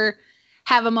ever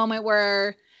have a moment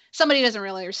where somebody doesn't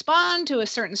really respond to a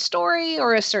certain story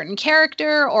or a certain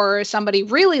character, or somebody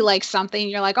really likes something,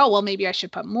 you're like, oh, well, maybe I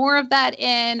should put more of that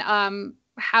in?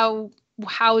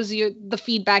 How's the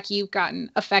feedback you've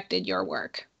gotten affected your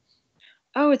work?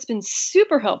 Oh, it's been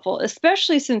super helpful,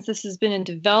 especially since this has been in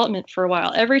development for a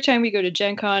while. Every time we go to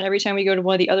Gen Con, every time we go to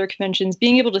one of the other conventions,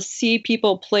 being able to see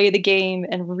people play the game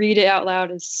and read it out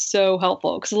loud is so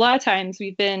helpful. Because a lot of times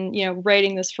we've been,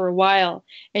 writing this for a while,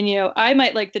 and I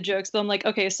might like the jokes, but I'm like,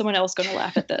 okay, is someone else going to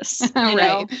laugh at this?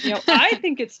 Right. I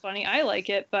think it's funny, I like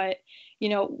it, but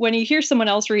when you hear someone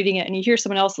else reading it and you hear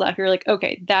someone else laugh, you're like,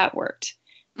 okay, that worked.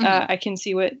 I can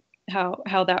see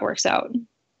how that works out.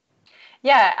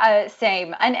 Yeah,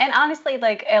 same. And honestly,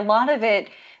 like, a lot of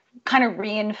it kind of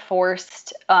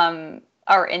reinforced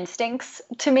our instincts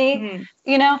to me.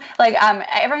 Like,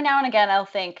 every now and again I'll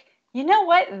think, you know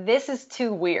what, this is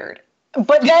too weird.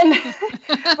 But then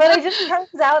but it just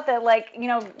turns out that, like,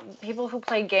 people who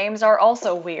play games are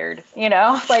also weird,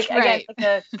 like, again,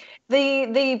 like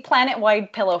the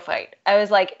planet-wide pillow fight. I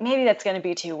was like, maybe that's going to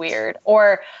be too weird.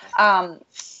 Or I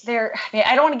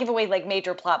don't want to give away like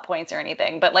major plot points or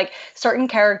anything, but like certain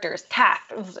characters, Taff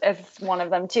is one of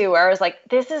them too, where I was like,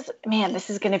 this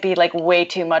is going to be like way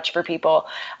too much for people.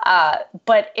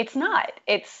 But it's not.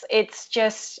 It's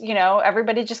just,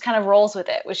 everybody just kind of rolls with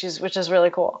it, which is really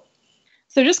cool.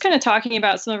 So just kind of talking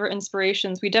about some of our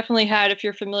inspirations, we definitely had, if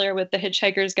you're familiar with the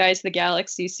Hitchhiker's Guide to the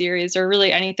Galaxy series, or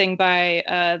really anything by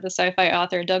the sci-fi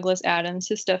author Douglas Adams,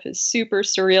 his stuff is super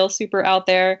surreal, super out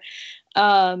there.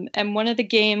 And one of the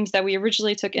games that we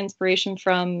originally took inspiration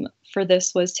from for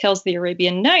this was Tales of the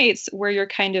Arabian Nights, where you're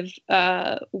kind of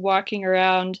walking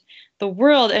around the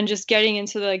world and just getting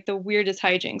into the weirdest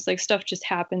hijinks, like stuff just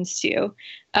happens to you.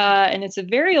 And it's a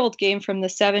very old game from the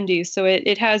 70s, so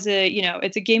it has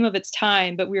it's a game of its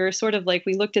time, but we were sort of like,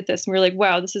 we looked at this and we were like,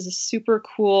 wow, this is a super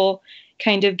cool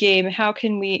kind of game. How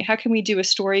can we do a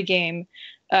story game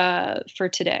for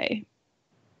today?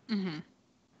 Mm-hmm.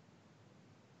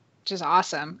 Which is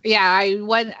awesome. Yeah,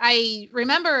 I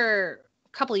remember a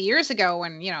couple of years ago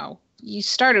when, you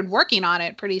started working on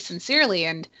it pretty sincerely,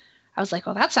 and I was like,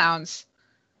 well, I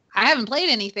haven't played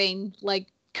anything like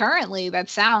currently that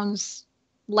sounds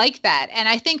like that. And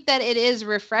I think that it is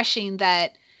refreshing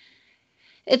that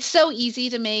it's so easy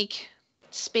to make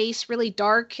space really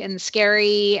dark and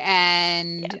scary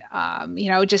and,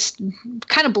 just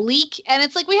kind of bleak. And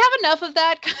it's like, we have enough of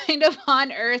that kind of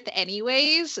on Earth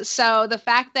anyways. So the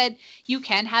fact that you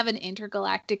can have an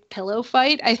intergalactic pillow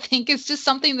fight, I think is just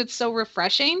something that's so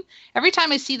refreshing. Every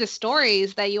time I see the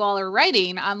stories that you all are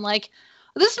writing, I'm like,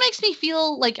 this makes me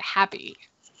feel like happy,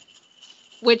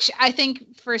 which I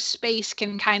think for space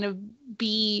can kind of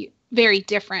be very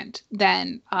different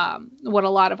than what a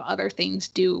lot of other things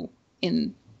do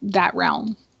in that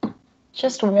realm.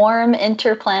 Just warm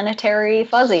interplanetary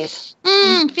fuzzies.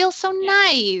 Feels so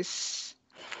nice.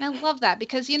 And I love that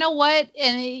because you know what?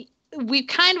 And we've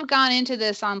kind of gone into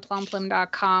this on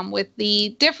plumplim.com with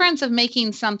the difference of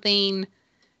making something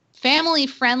family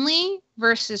friendly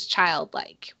versus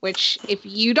childlike, which if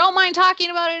you don't mind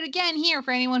talking about it again here for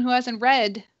anyone who hasn't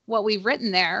read what we've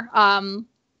written there,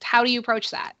 how do you approach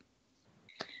that?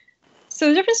 So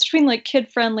the difference between like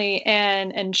kid-friendly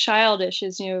and childish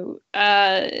is,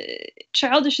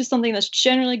 childish is something that's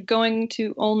generally going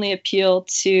to only appeal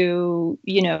to,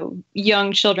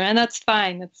 young children, and that's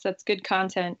fine. That's good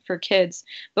content for kids.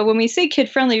 But when we say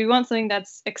kid-friendly, we want something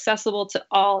that's accessible to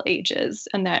all ages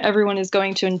and that everyone is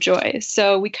going to enjoy.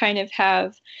 So we kind of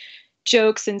have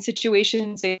jokes and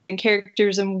situations and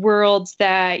characters and worlds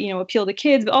that appeal to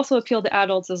kids but also appeal to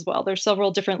adults as well. There's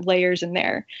several different layers in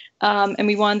there, and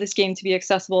we wanted this game to be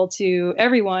accessible to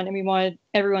everyone, and we wanted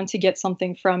everyone to get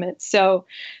something from it. So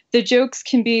the jokes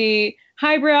can be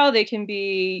highbrow, they can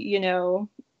be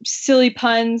silly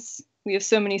puns. We have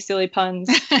so many silly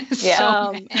puns.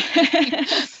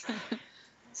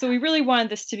 So we really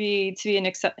wanted this to be an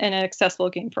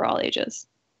accessible game for all ages.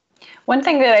 One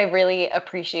thing that I really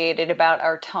appreciated about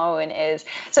our tone is,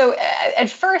 so at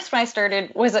first when I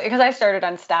started, was because I started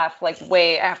on staff like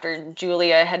way after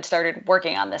Julia had started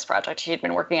working on this project. She had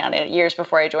been working on it years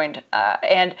before I joined.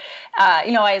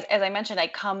 You know, as I mentioned, I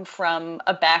come from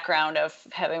a background of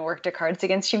having worked at Cards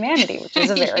Against Humanity, which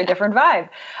is a very different vibe.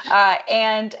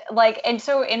 And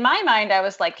so in my mind, I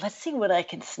was like, let's see what I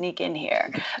can sneak in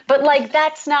here. But like,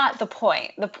 that's not the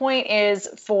point. The point is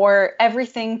for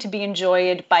everything to be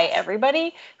enjoyed by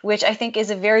everybody, which I think is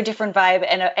a very different vibe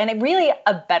and a really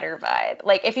a better vibe.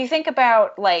 Like if you think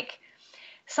about like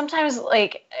sometimes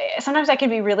I can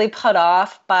be really put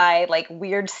off by like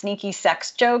weird sneaky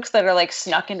sex jokes that are like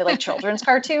snuck into like children's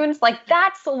cartoons. Like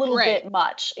that's a little bit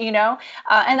much, you know?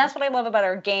 And that's what I love about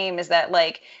our game is that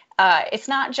like it's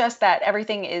not just that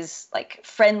everything is like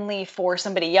friendly for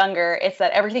somebody younger. It's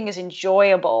that everything is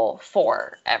enjoyable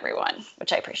for everyone,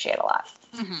 which I appreciate a lot.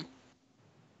 Mm-hmm.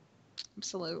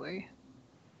 Absolutely.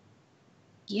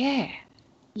 Yeah.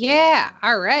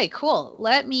 All right, cool.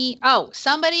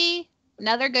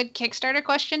 Another good Kickstarter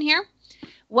question here.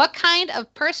 What kind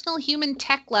of personal human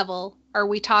tech level are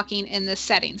we talking in this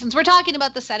setting? Since we're talking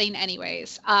about the setting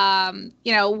anyways,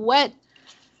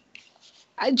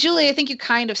 Julie, I think you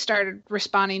kind of started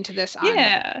responding to this on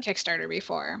Kickstarter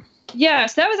before. Yeah,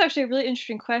 so that was actually a really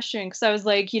interesting question because I was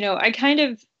like, I kind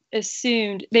of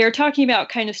assumed they were talking about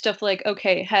kind of stuff like,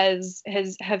 okay,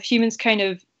 have humans kind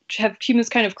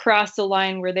of crossed the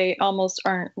line where they almost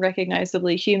aren't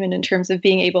recognizably human in terms of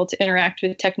being able to interact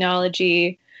with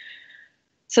technology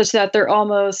such that they're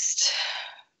almost,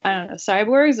 I don't know,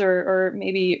 cyborgs or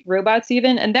maybe robots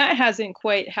even, and that hasn't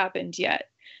quite happened yet.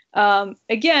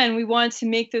 Again, we want to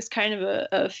make this kind of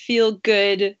a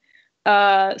feel-good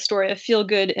story, a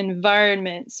feel-good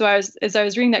environment. So as I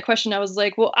was reading that question, I was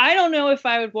like, well, I don't know if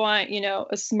I would want,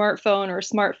 a smartphone or a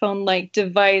smartphone-like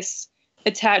device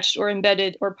attached or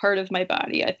embedded or part of my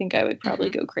body. I think I would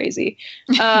probably go crazy.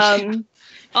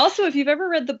 Also, if you've ever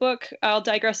read the book, I'll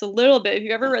digress a little bit. If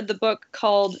you've ever read the book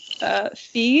called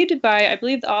Feed by, I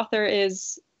believe the author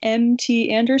is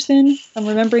M.T. Anderson, if I'm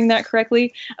remembering that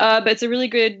correctly. But it's a really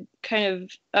good kind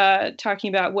of talking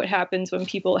about what happens when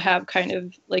people have kind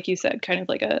of, like you said, kind of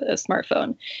like a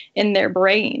smartphone in their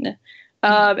brain.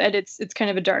 And it's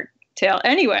kind of a dark tale.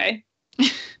 Anyway,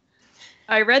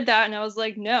 I read that and I was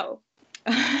like, no.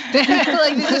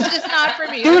 Like, this is just not for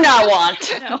me. Do not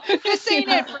want. No. This ain't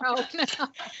it, bro.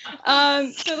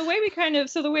 No. So the way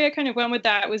I kind of went with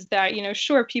that was that,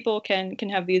 sure, people can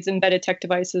have these embedded tech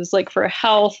devices like for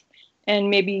health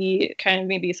and maybe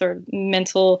sort of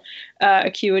mental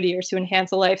acuity or to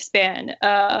enhance a lifespan.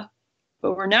 But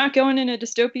we're not going in a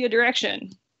dystopia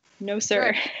direction. No,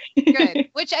 sir. Good.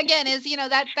 Which again is,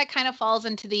 that kind of falls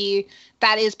into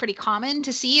that is pretty common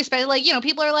to see, especially like,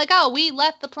 people are like, oh, we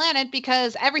left the planet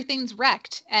because everything's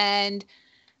wrecked. And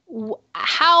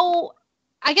how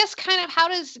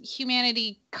does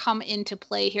humanity come into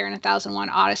play here in 1001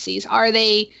 Odysseys? Are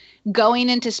they going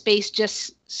into space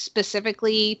just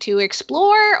specifically to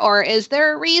explore, or is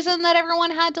there a reason that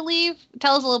everyone had to leave?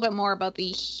 Tell us a little bit more about the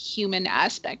human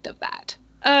aspect of that.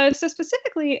 So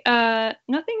specifically,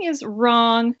 nothing is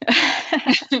wrong.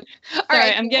 Sorry,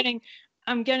 right. I'm getting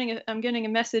a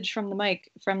message from the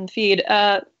mic from the feed.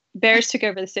 Bears took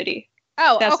over the city.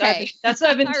 Oh, okay. That's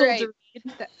what I've been told right. to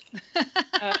read.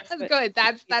 That's good.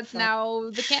 That's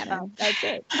now the canon. That's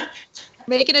it.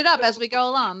 Making it up as we go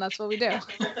along. That's what we do.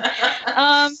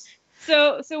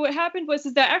 So what happened was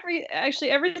that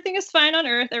everything is fine on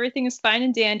Earth. Everything is fine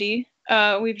and dandy.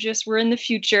 We're in the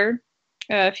future.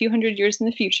 A few hundred years in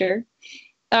the future.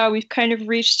 We've kind of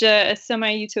reached a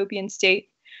semi-utopian state.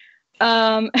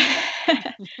 I'm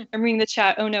reading the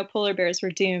chat. Oh no, polar bears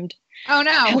were doomed. Oh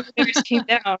no. Polar bears came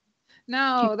down.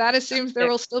 No, that assumes there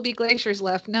will still be glaciers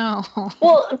left. No.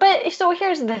 Well, but so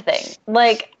here's the thing.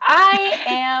 Like, I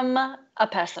am a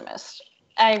pessimist.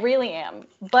 I really am.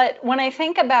 But when I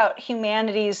think about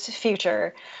humanity's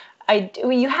future,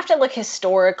 you have to look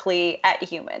historically at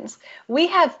humans. We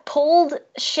have pulled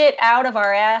shit out of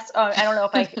our ass. Oh, I don't know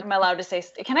if I'm allowed to say.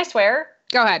 Can I swear?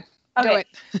 Go ahead. Okay. Do it.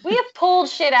 We have pulled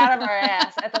shit out of our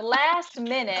ass at the last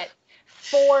minute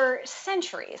for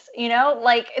centuries.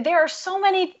 Like there are so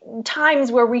many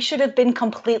times where we should have been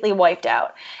completely wiped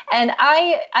out. And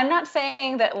I'm not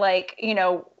saying that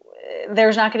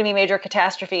there's not going to be major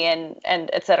catastrophe and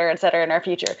et cetera in our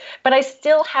future. But I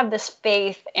still have this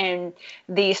faith in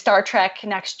the Star Trek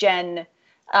Next Gen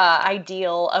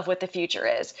ideal of what the future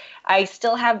is. I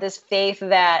still have this faith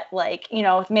that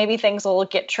maybe things will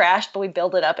get trashed, but we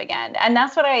build it up again. And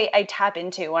that's what I tap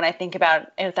into when I think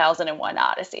about 1001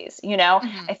 Odysseys.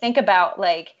 I think about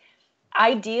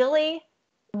ideally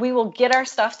we will get our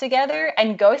stuff together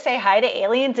and go say hi to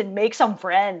aliens and make some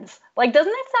friends. Like,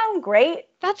 doesn't that sound great?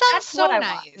 That sounds That's so what I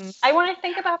nice. want. I want to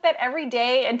think about that every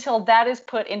day until that is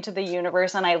put into the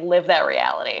universe and I live that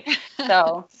reality.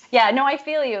 So, yeah, no, I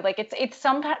feel you. Like, it's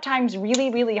sometimes really,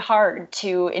 really hard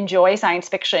to enjoy science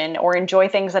fiction or enjoy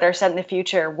things that are set in the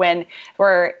future when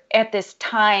we're at this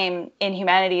time in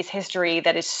humanity's history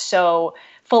that is so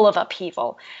full of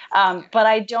upheaval. But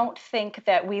I don't think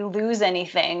that we lose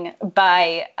anything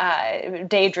by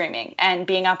daydreaming and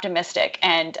being optimistic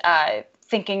and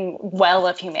thinking well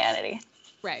of humanity.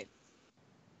 Right.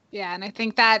 Yeah, and I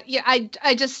think that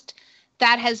I just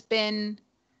that has been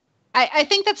I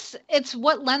think it's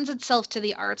what lends itself to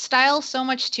the art style so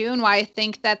much too, and why I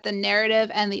think that the narrative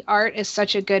and the art is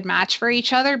such a good match for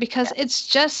each other, because it's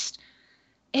just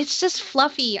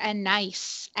fluffy and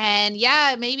nice. And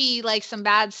yeah, maybe like some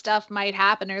bad stuff might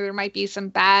happen, or there might be some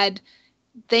bad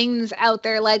things out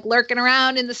there like lurking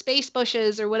around in the space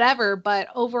bushes or whatever. But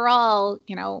overall,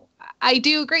 I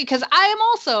do agree, because I am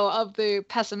also of the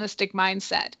pessimistic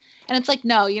mindset. And it's like,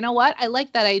 no, you know what? I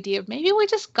like that idea of maybe we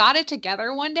just got it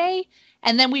together one day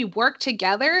and then we worked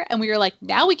together and we were like,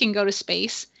 now we can go to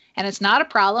space and it's not a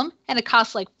problem. And it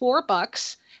costs like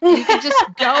 $4. And you can just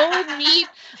go meet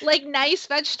like nice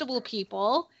vegetable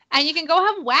people and you can go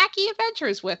have wacky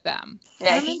adventures with them.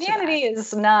 Yeah, humanity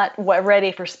is not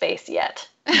ready for space yet.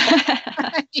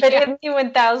 But in the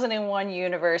 1001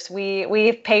 universe,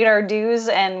 we've paid our dues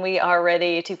and we are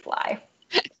ready to fly.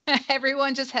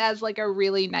 Everyone just has like a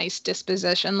really nice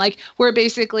disposition. Like, we're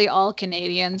basically all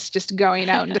Canadians just going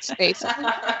out into space.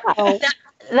 Oh.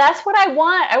 That's what I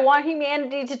want. I want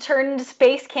humanity to turn into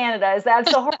Space Canada. Is that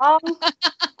so wrong?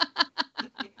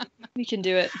 We can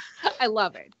do it. I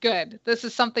love it. Good. This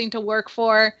is something to work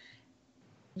for.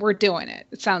 We're doing it.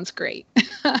 It sounds great.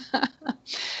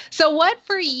 So what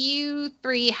for you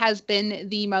three has been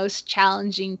the most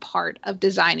challenging part of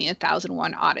designing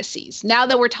 1001 Odysseys? Now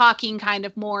that we're talking kind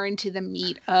of more into the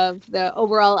meat of the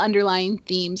overall underlying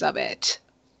themes of it.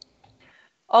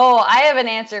 Oh, I have an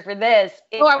answer for this.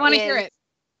 I want to hear it.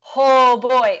 Oh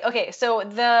boy. Okay, so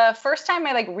the first time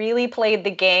I really played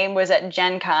the game was at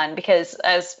Gen Con, because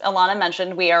as Alana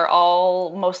mentioned, we are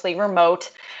all mostly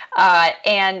remote.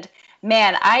 And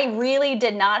man, I really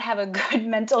did not have a good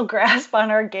mental grasp on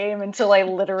our game until I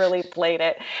literally played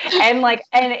it. And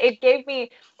it gave me,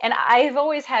 and I've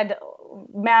always had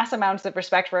mass amounts of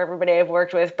respect for everybody I've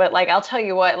worked with, but I'll tell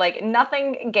you what,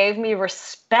 nothing gave me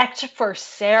respect for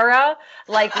Sarah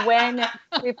like when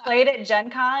we played at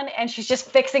Gen Con and she's just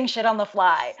fixing shit on the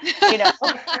fly,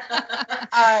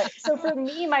 So for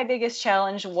me, my biggest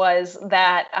challenge was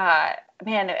that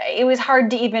man, it was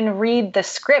hard to even read the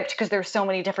script because there's so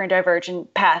many different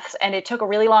divergent paths, and it took a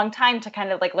really long time to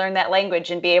kind of learn that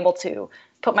language and be able to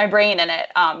put my brain in it.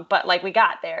 But we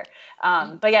got there.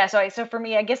 But yeah, so for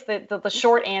me, I guess the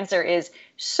short answer is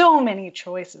so many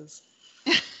choices.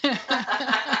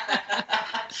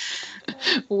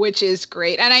 Which is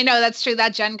great. And I know that's true.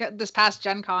 That this past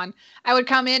Gen Con, I would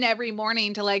come in every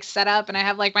morning to set up, and I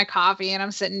have my coffee and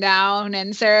I'm sitting down,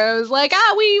 and Sarah was like,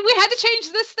 we had to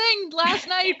change this thing last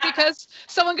night because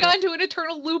someone got into an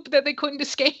eternal loop that they couldn't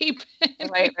escape. And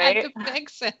right. Had to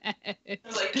fix it.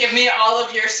 Give me all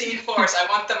of your scene force. I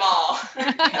want them all.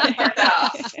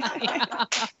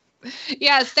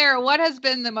 Yeah, Sarah, what has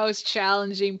been the most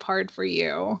challenging part for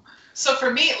you? So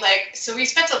for me, so we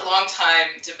spent a long time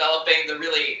developing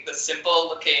the simple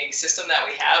looking system that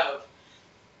we have of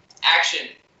action,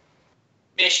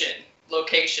 mission,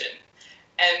 location.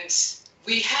 And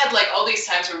we had all these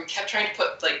times where we kept trying to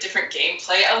put different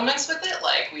gameplay elements with it.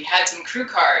 We had some crew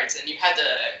cards and you had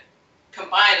to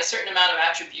combine a certain amount of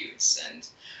attributes, and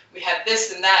we had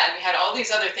this and that, and we had all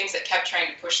these other things that kept trying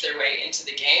to push their way into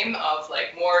the game of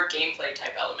more gameplay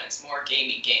type elements, more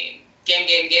gamey game.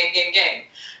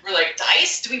 We're like,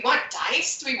 dice? Do we want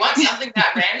dice? Do we want something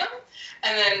that random?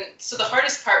 And then, so the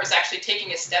hardest part was actually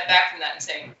taking a step back from that and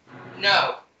saying,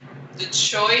 no, the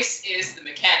choice is the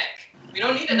mechanic. We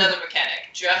don't need another mechanic.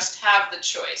 Just have the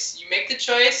choice. You make the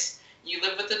choice, you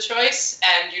live with the choice,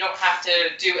 and you don't have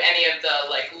to do any of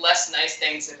the less nice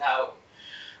things about,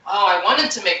 oh, I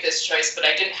wanted to make this choice, but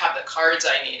I didn't have the cards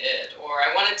I needed, or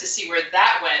I wanted to see where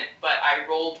that went, but I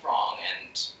rolled wrong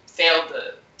and failed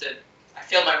I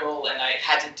failed my roll and I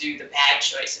had to do the bad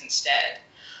choice instead.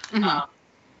 Mm-hmm.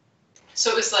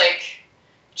 So it was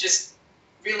just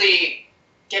really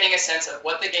getting a sense of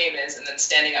what the game is and then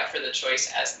standing up for the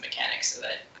choice as the mechanic so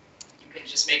that you can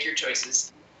just make your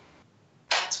choices.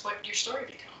 That's what your story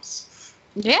becomes.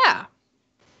 Yeah.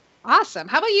 Awesome.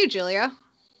 How about you, Julia?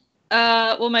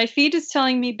 Well, my feed is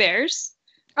telling me bears.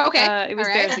 Okay. It was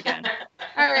All right. theirs again.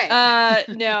 All right.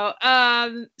 No.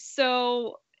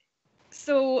 So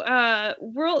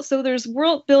there's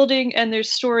world building and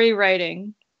there's story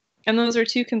writing. And those are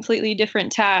two completely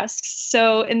different tasks.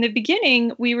 So in the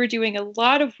beginning, we were doing a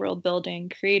lot of world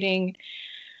building, creating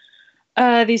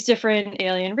these different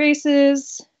alien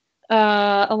races,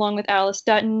 along with Alice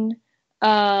Dutton,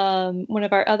 one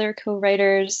of our other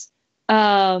co-writers.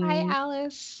 Hi,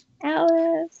 Alice.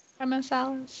 Alice. I miss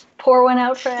Alice. Pour one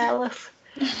out for Alice.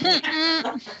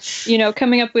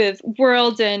 Coming up with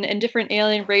worlds and different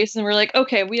alien races. And we're like,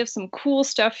 okay, we have some cool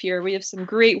stuff here. We have some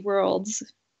great worlds.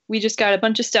 We just got a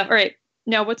bunch of stuff. All right,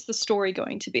 now what's the story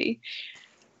going to be?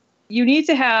 You need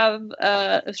to have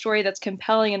a story that's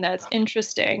compelling and that's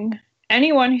interesting.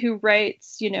 Anyone who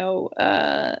writes,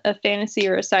 a fantasy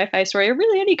or a sci-fi story, or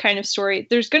really any kind of story,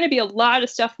 there's going to be a lot of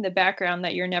stuff in the background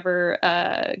that you're never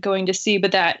going to see,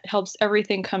 but that helps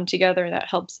everything come together. That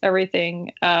helps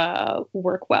everything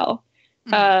work well.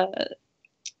 Mm-hmm.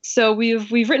 So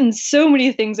we've written so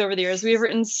many things over the years. We've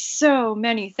written so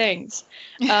many things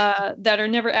that are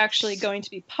never actually going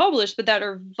to be published, but that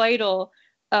are vital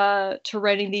to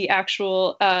writing the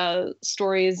actual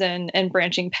stories and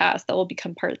branching paths that will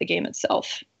become part of the game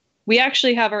itself. We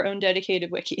actually have our own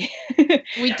dedicated wiki.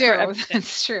 We do.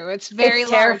 That's true. It's very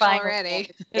terrifying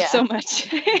already. It's so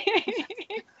much.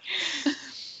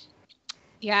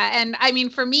 Yeah, and I mean,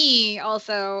 for me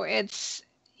also, we've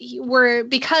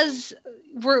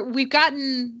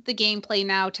gotten the gameplay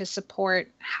now to support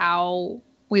how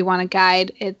we want to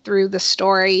guide it through the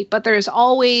story, but there's a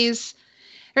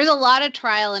lot of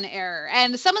trial and error.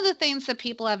 And some of the things that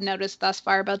people have noticed thus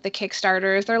far about the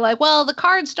Kickstarter is they're like, well, the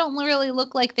cards don't really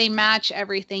look like they match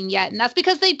everything yet. And that's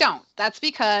because they don't. That's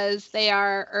because they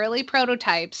are early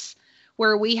prototypes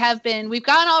where we've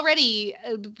gone already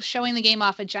showing the game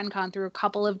off at Gen Con through a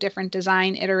couple of different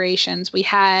design iterations. We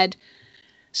had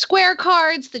square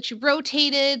cards that you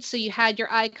rotated, so you had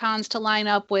your icons to line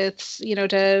up with,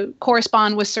 to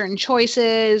correspond with certain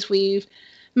choices. We've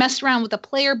messed around with the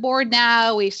player board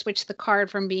now. We've switched the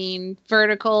card from being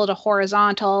vertical to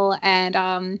horizontal,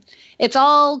 and it's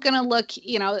all going to look,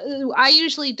 I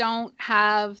usually don't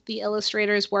have the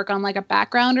illustrators work on like a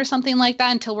background or something like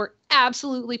that until we're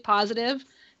absolutely positive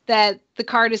that the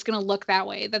card is going to look that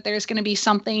way, that there's going to be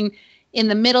something in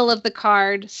the middle of the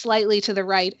card slightly to the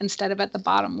right instead of at the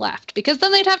bottom left, because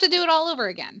then they'd have to do it all over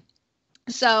again.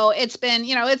 So it's been,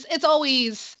 it's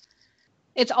always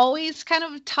kind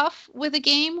of tough with a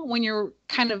game when you're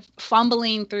kind of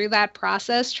fumbling through that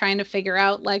process, trying to figure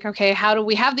out like, okay, how do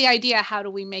we have the idea? How do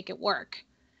we make it work?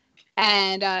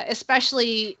 And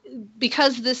especially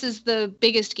because this is the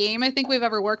biggest game I think we've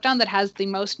ever worked on that has the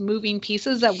most moving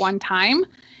pieces at one time,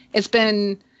 it's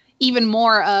been even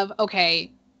more of,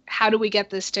 okay, how do we get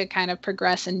this to kind of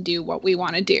progress and do what we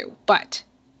want to do? But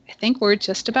I think we're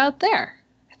just about there.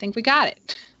 I think we got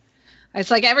it.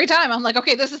 It's like every time I'm like,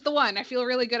 okay, this is the one. I feel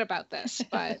really good about this,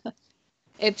 but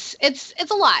it's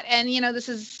a lot. And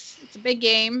it's a big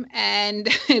game, and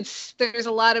there's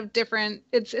a lot of different.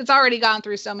 It's already gone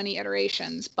through so many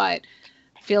iterations, but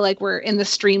I feel like we're in the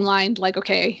streamlined. Like,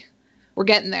 okay, we're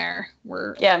getting there.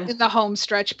 We're in the home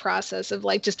stretch process of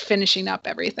like just finishing up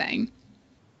everything.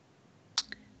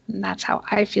 And that's how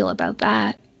I feel about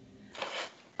that.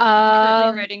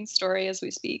 Currently writing story as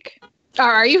we speak.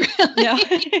 Are you really? Yeah.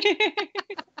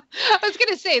 I was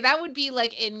gonna say that would be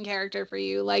like in character for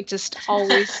you, like just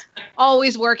always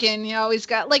working. You always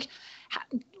got like.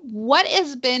 What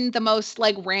has been the most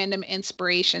like random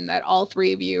inspiration that all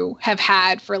three of you have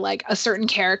had for like a certain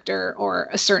character or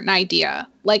a certain idea?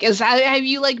 Like, have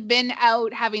you like been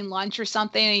out having lunch or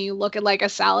something and you look at like a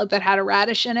salad that had a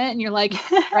radish in it and you're like,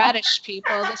 radish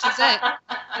people, this is it.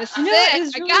 This is it.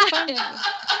 It's really fun.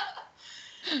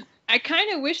 I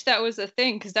kind of wish that was a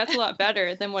thing because that's a lot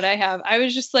better than what I have. I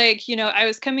was just like, I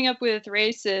was coming up with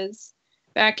races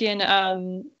back in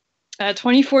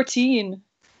 2014.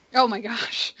 Oh my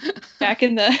gosh. back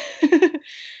in the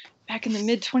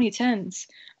mid 2010s.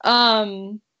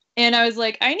 And I was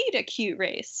like, I need a cute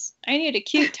race. I need a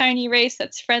cute tiny race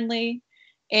that's friendly.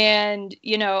 And,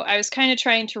 I was kind of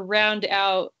trying to round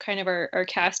out kind of our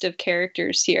cast of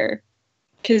characters here.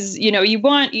 Because, you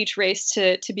want each race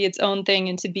to be its own thing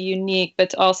and to be unique,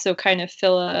 but to also kind of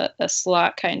fill a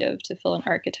slot, kind of to fill an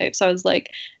archetype. So I was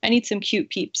like, I need some cute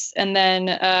peeps. And then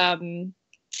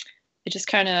it just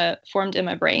kind of formed in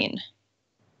my brain.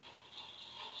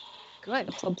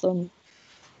 Good. Something.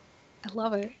 I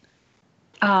love it.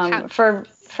 For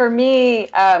me,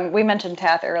 we mentioned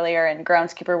Tath earlier and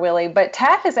Groundskeeper Willie, but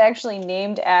Tath is actually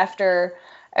named after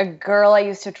a girl I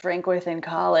used to drink with in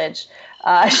college.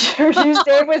 Her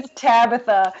name was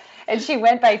Tabitha, and she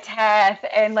went by Tath,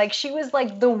 and like she was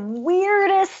like the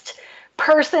weirdest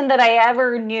person that I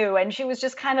ever knew, and she was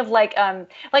just kind of like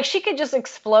she could just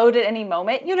explode at any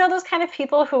moment. You know, those kind of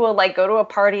people who will like go to a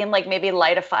party and like maybe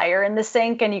light a fire in the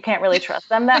sink, and you can't really trust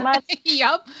them that much.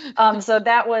 Yep. So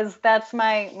that's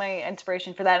my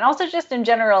inspiration for that, and also just in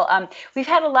general, we've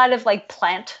had a lot of like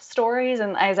plant stories,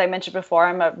 and as I mentioned before,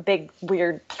 I'm a big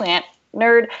weird plant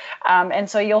nerd, and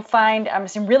so you'll find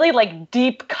some really like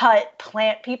deep cut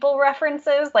plant people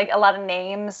references. Like a lot of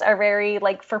names are very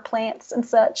like for plants and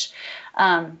such.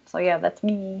 So yeah, that's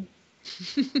me.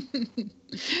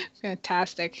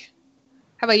 Fantastic.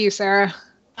 How about you, Sarah?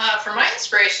 For my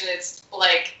inspiration, it's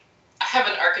like I have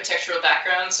an architectural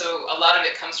background, so a lot of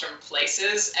it comes from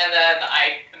places, and then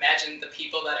I imagine the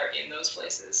people that are in those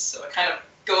places. So I kind of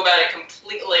go about it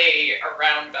completely a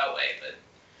roundabout way, but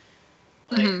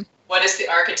like, what is the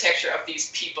architecture of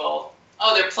these people?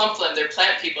 Oh, they're plum, they're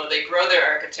plant people. They grow their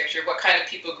architecture. What kind of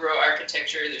people grow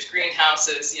architecture? There's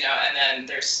greenhouses, and then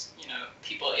there's,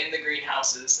 people in the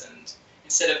greenhouses. And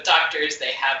instead of doctors,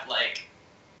 they have like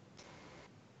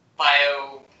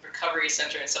bio recovery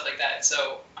center and stuff like that.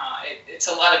 So it's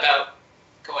a lot about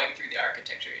going through the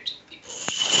architecture into the people.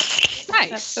 Nice.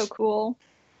 That's so cool.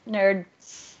 Nerd.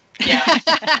 Yeah,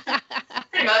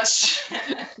 pretty much.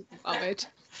 Love it.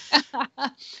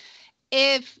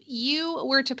 If you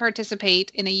were to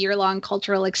participate in a year-long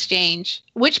cultural exchange,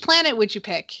 which planet would you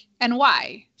pick and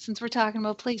why? Since we're talking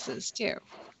about places too.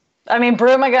 I mean,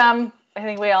 Broomagum, I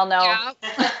think we all know. Yeah.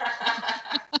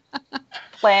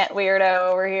 Plant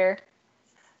weirdo over here.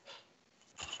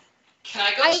 Can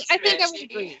I go to Jumanji? I think I would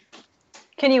agree.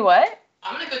 Can you what?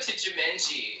 I'm going to go to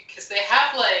Jumanji because they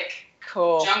have like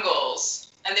Cool.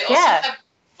 jungles and they also have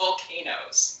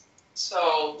volcanoes.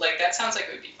 So like that sounds like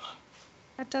it would be fun.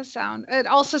 That does sound. It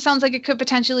also sounds like it could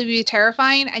potentially be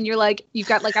terrifying, and you've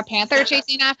got like a panther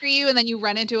chasing after you, and then you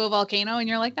run into a volcano, and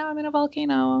you're like, no, I'm in a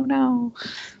volcano. Oh, no.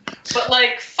 But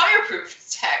like fireproof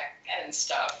tech and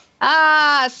stuff.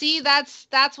 Ah, see, that's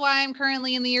why I'm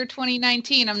currently in the year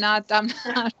 2019. I'm not.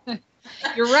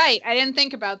 You're right. I didn't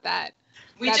think about that.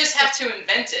 We just have to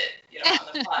invent it, on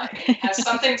the fly. It has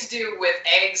something to do with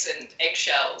eggs and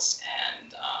eggshells,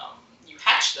 and you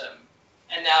hatch them,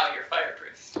 and now you're fireproof.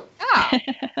 Oh.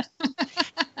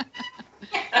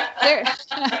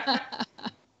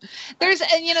 There's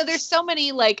so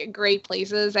many like great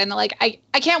places, and like I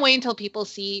can't wait until people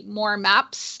see more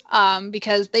maps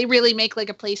because they really make like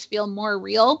a place feel more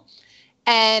real.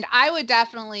 And I would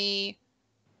definitely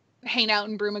hang out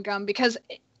in Broomagum because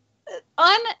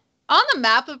on the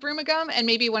map of Broomagum, and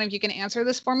maybe one of you can answer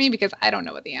this for me because I don't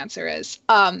know what the answer is.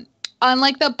 On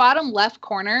like the bottom left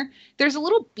corner, there's a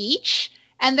little beach.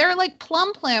 And they're like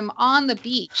plum on the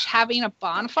beach having a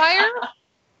bonfire.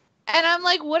 And I'm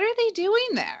like, what are they doing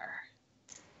there?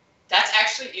 That's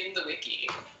actually in the wiki.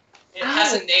 It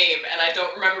has a name, and I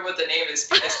don't remember what the name is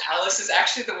because Alice is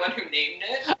actually the one who named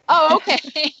it. Oh, okay.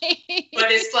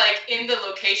 But it's like in the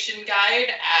location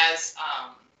guide as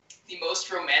the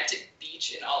most romantic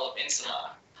beach in all of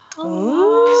Insula.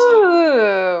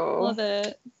 Ooh. Love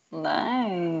it.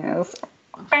 Nice.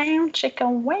 Wow, chicka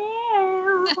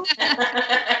wow.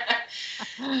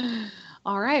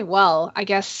 All right. Well, I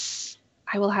guess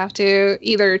I will have to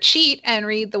either cheat and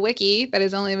read the wiki that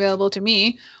is only available to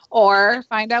me or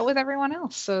find out with everyone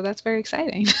else. So that's very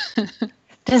exciting.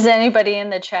 Does anybody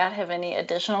in the chat have any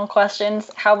additional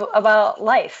questions? How about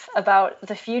life, about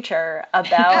the future,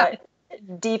 about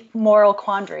deep moral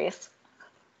quandaries?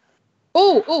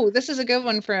 Oh, this is a good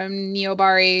one from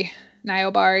Niobari.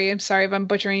 I'm sorry if I'm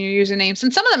butchering your username.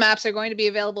 Since some of the maps are going to be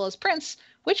available as prints,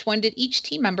 which one did each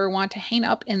team member want to hang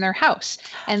up in their house?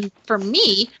 And for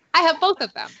me, I have both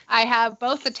of them. I have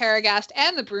both the Terragast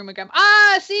and the Broomagum.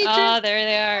 Ah, see? Oh, there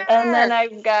they are. And then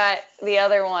I've got the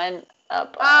other one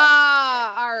up.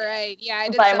 All right. Yeah, I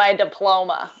did by my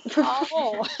diploma.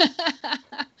 Oh.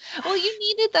 Well, you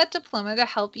needed that diploma to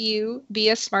help you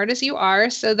be as smart as you are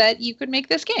so that you could make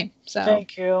this game. So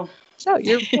thank you. So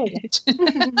you're brilliant.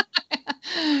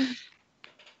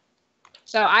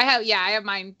 So I have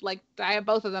mine, like I have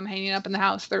both of them hanging up in the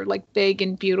house. They're like big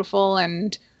and beautiful,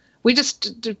 and we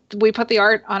put the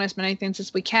art on as many things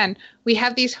as we can. We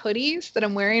have these hoodies that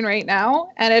I'm wearing right now,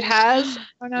 and it has, I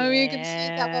don't know if you can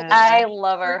see that. I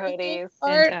love our hoodies.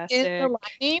 Art in the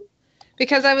lining,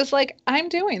 because I was like, I'm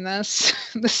doing this.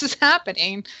 This is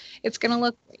happening. It's going to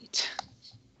look great.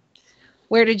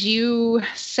 Where did you,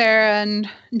 Sarah and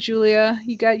Julia,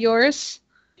 you got yours?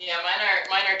 Yeah,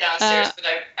 mine are downstairs, but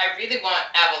I really want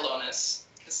Avalonus.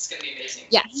 This is going to be amazing.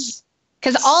 Yes.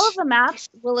 Because all of the maps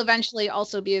will eventually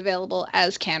also be available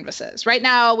as canvases. Right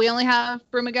now, we only have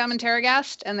Brumagum and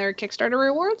Terragast and their Kickstarter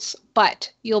rewards,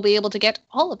 but you'll be able to get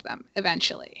all of them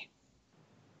eventually.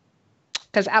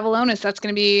 Because Avalonis, it's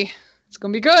gonna be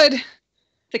good.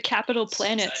 The capital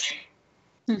planets.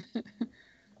 How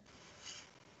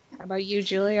about you,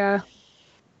 Julia?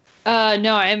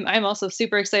 No, I'm also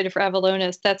super excited for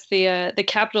Avalonis. That's the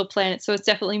capital planet, so it's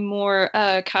definitely more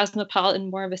cosmopolitan,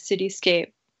 more of a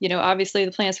cityscape. Obviously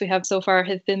the planets we have so far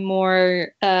have been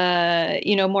more,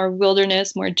 more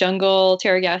wilderness, more jungle.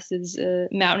 Terragast is a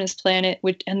mountainous planet,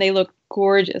 and they look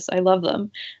gorgeous. I love them.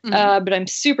 Mm-hmm. But I'm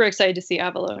super excited to see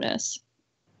Avalonis.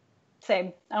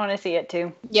 Same. I want to see it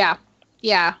too. Yeah.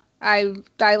 I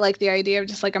like the idea of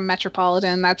just like a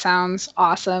metropolitan. That sounds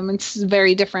awesome. It's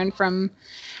very different from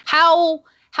how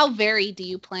varied do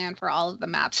you plan for all of the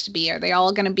maps to be? Are they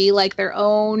all going to be like their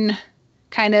own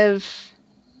kind of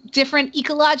different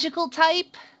ecological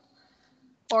type,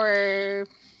 or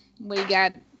what do you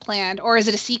got planned, or is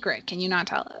it a secret? Can you not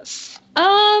tell us?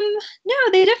 No,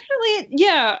 they definitely,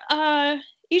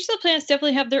 each of the planets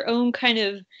definitely have their own kind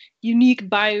of unique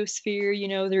biosphere,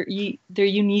 their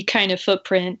unique kind of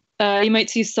footprint. You might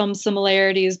see some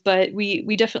similarities, but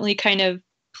we definitely kind of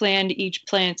planned each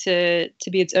planet to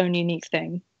be its own unique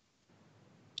thing.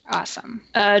 Awesome.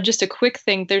 Just a quick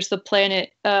thing. There's the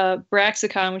planet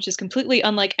Braxicon, which is completely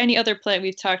unlike any other planet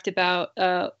we've talked about.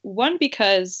 One,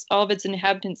 because all of its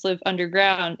inhabitants live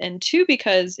underground, and two,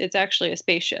 because it's actually a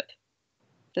spaceship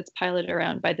that's piloted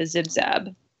around by the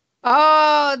Zib-Zab.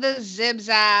 Oh, the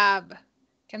Zib-Zab.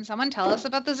 Can someone tell us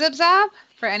about the Zib-Zab?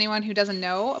 For anyone who doesn't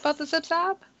know about the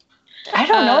Zib-Zab? I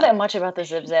don't know that much about the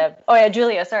Zib-Zab. Oh yeah,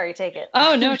 Julia, sorry, take it.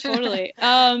 Oh no, totally.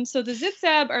 So the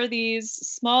Zib-Zab are these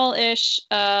small-ish,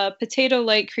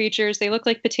 potato-like creatures. They look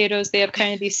like potatoes. They have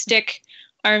kind of these stick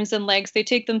arms and legs. They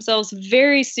take themselves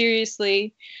very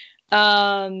seriously.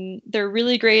 They're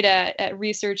really great at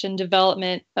research and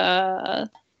development.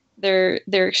 They're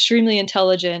extremely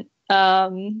intelligent.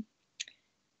 And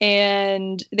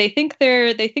they think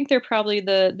they're probably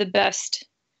the best.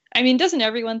 I mean, doesn't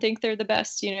everyone think they're the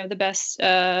best, the best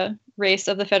race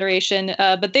of the Federation?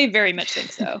 But they very much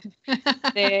think so.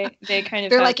 They kind of,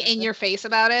 they're like in your face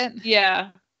about it. Yeah.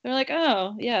 They're like,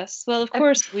 oh, yes. Well, of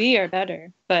course we are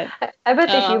better. But I bet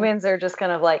the humans are just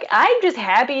kind of like, I'm just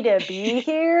happy to be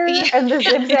here. Yeah. And the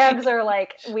Zib-Zabs are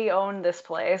like, we own this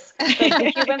place. Like,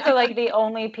 the humans are like the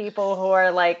only people who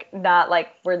are like, not like,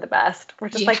 we're the best. We're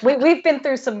just like, we've been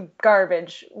through some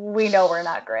garbage. We know we're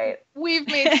not great. We've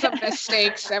made some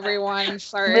mistakes, everyone.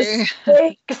 Sorry.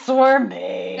 Mistakes were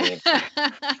made.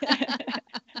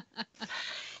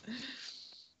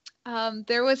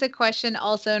 There was a question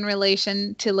also in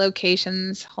relation to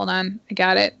locations. Hold on. I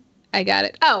got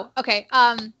it. Oh, okay.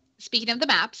 Speaking of the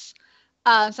maps,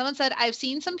 someone said, I've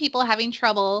seen some people having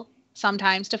trouble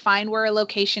sometimes to find where a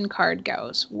location card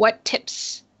goes. What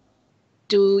tips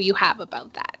do you have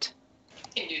about that?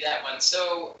 I can do that one.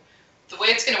 So the way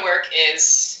it's going to work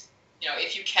is,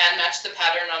 if you can match the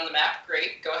pattern on the map,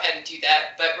 great, go ahead and do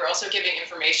that. But we're also giving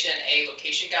information a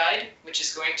location guide, which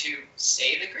is going to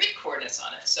say the grid coordinates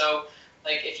on it. So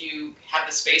like if you have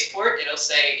the spaceport, it'll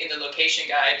say in the location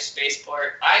guide,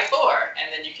 spaceport I-4,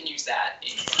 and then you can use that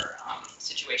in your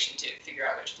situation to figure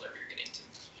out which blurb you're getting to.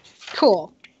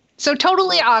 Cool. So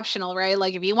totally optional, right?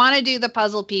 Like if you want to do the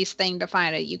puzzle piece thing to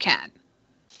find it, you can.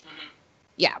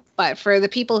 Yeah, but for the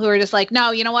people who are just like,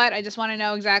 no, you know what? I just want to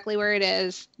know exactly where it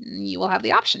is. You will have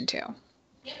the option to.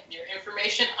 Yeah, your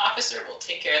information officer will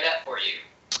take care of that for you.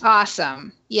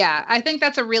 Awesome. Yeah, I think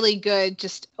that's a really good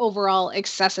just overall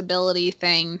accessibility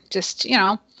thing. Just,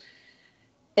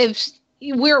 if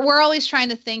we're always trying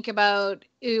to think about,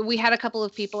 we had a couple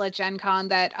of people at Gen Con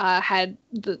that had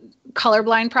the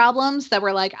colorblind problems that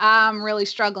were like, I'm really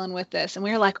struggling with this. And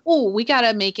we were like, oh, we got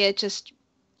to make it just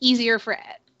easier for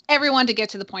everyone to get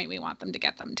to the point we want them to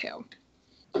get them to.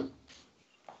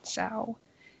 So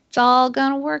it's all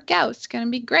going to work out. It's going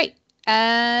to be great.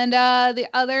 And the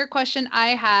other question I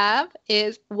have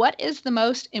is, what is the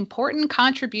most important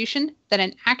contribution that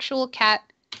an actual cat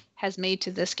has made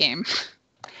to this game?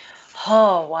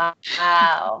 Oh,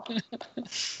 wow.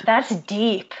 That's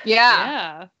deep.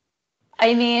 Yeah.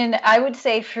 I mean, I would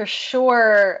say for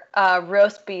sure,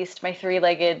 Roast Beast, my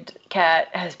three-legged cat,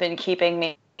 has been keeping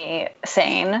me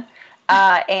sane.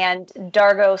 And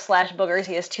Dargo/Boogers,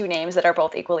 he has two names that are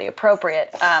both equally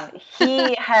appropriate.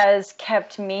 He has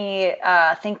kept me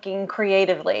thinking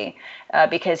creatively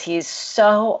because he's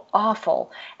so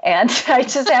awful. And I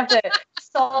just have to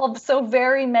solve so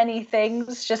very many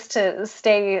things just to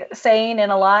stay sane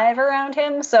and alive around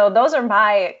him. So those are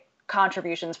my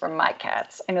contributions from my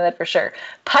cats. I know that for sure.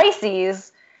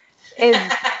 Pisces is...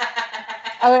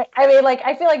 I mean, like,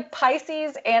 I feel like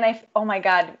Pisces oh my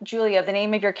God, Julia, the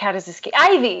name of your cat is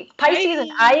Ivy. Pisces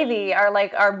and Ivy are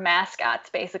like our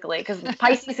mascots, basically, because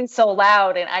Pisces is so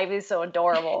loud and Ivy is so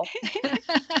adorable.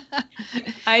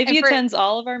 Ivy attends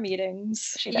all of our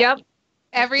meetings. Yep.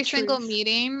 Every single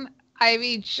meeting,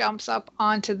 Ivy jumps up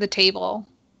onto the table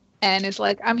and is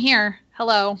like, I'm here.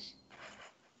 Hello.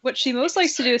 What she most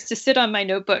likes to do is to sit on my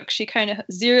notebook. She kind of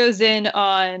zeroes in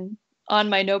on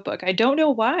my notebook. I don't know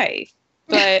why.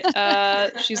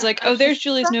 But she's like, oh, there's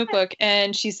Julie's notebook,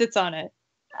 and she sits on it.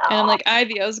 And I'm like,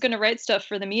 Ivy, I was going to write stuff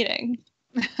for the meeting.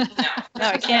 No,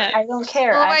 I can't. I don't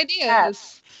care. Full of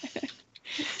ideas.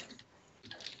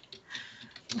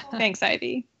 Thanks,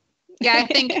 Ivy. Yeah, I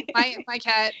think my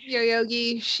cat,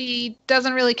 Yoyogi, she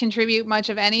doesn't really contribute much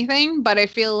of anything, but I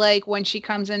feel like when she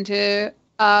comes into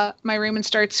my room and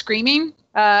starts screaming,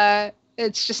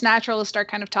 it's just natural to start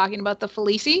kind of talking about the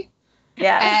Felici.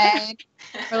 Yeah. And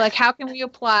we're like, how can we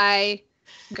apply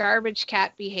garbage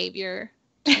cat behavior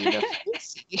to the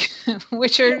Felici?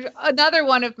 Which are another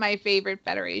one of my favorite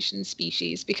Federation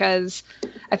species, because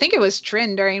I think it was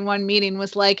Trin during one meeting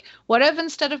was like, what if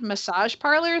instead of massage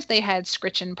parlors, they had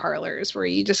scritchin parlors where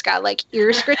you just got like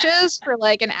ear scritches for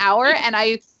like an hour? And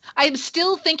I'm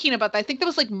still thinking about that. I think that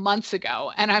was like months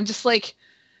ago. And I'm just like,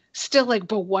 still like,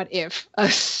 but what if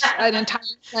an entire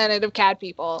planet of cat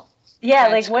people? Yeah,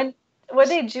 like when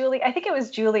did Julie? I think it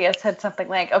was Julia said something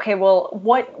like, "Okay, well,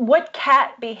 what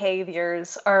cat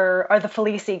behaviors are the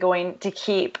Felici going to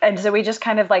keep?" And so we just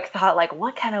kind of like thought, like,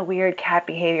 what kind of weird cat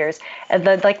behaviors? And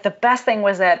the best thing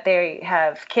was that they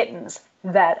have kittens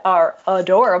that are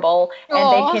adorable, and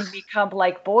they can become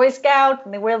like Boy Scouts,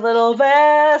 and they wear little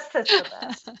vests. It's the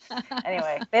best.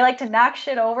 Anyway, they like to knock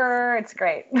shit over. It's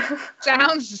great.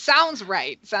 Sounds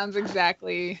right. Sounds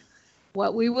exactly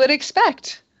what we would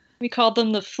expect. We called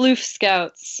them the Floof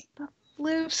Scouts.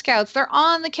 Floof Scouts. They're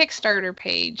on the Kickstarter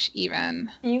page,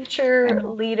 even. Future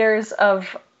leaders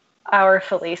of our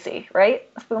Felici, right?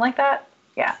 Something like that?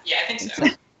 Yeah. Yeah, I think so.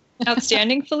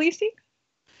 Outstanding Felici?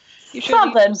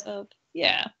 Something.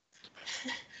 Yeah.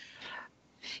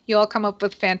 You all come up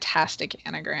with fantastic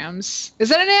anagrams. Is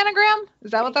that an anagram? Is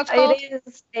that what that's called? It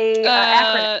is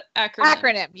a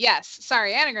acronym. Yes.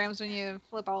 Sorry, anagrams when you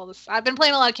flip all this. I've been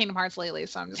playing a lot of Kingdom Hearts lately,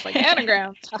 so I'm just like,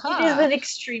 anagrams. It is an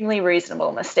extremely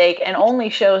reasonable mistake and only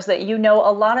shows that you know a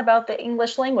lot about the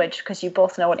English language because you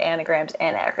both know what anagrams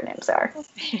and acronyms are.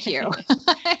 Thank you.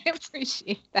 I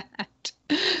appreciate that.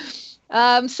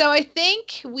 So I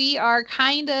think we are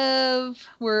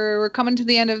we're coming to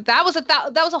the end of that was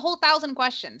a whole 1,000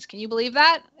 questions. Can you believe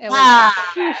that? It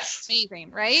was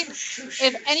amazing, right?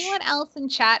 If anyone else in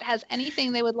chat has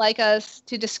anything they would like us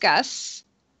to discuss,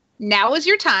 now is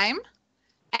your time.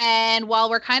 And while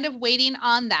we're kind of waiting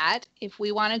on that, if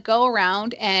we want to go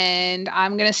around, and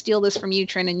I'm going to steal this from you,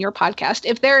 Trin, in your podcast,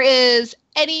 if there is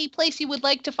any place you would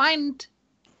like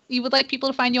people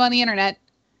to find you on the internet,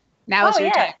 now is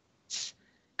your time.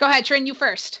 Go ahead, Trin, you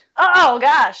first. Oh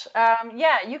gosh,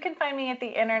 yeah, you can find me at the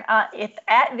internet. It's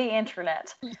at the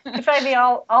internet. You can find me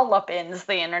all up in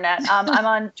the internet. I'm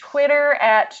on Twitter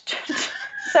at.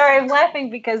 Sorry, I'm laughing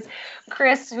because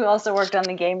Chris, who also worked on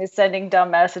the game, is sending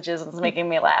dumb messages and it's making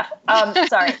me laugh.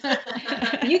 Sorry.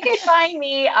 You can find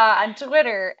me on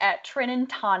Twitter at Trin and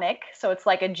Tonic. So it's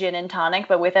like a gin and tonic,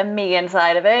 but with a me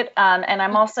inside of it. And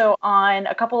I'm also on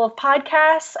a couple of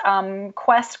podcasts.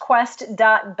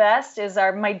 Quest.best is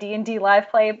my D&D live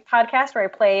play podcast where I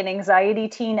play an anxiety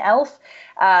teen elf.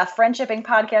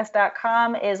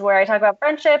 Friendshippingpodcast.com is where I talk about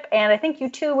friendship. And I think you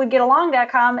too would get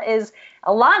along.com is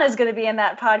Alana's going to be in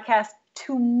that podcast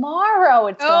tomorrow.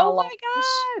 It's going to launch.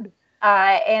 Oh my God.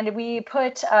 And we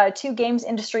put two games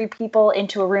industry people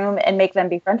into a room and make them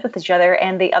be friends with each other.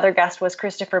 And the other guest was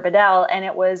Christopher Bedell. And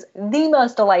it was the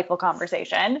most delightful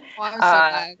conversation. Well, I'm so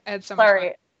glad. I had so much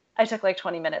fun. I took like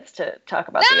 20 minutes to talk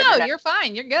about the internet. No, you're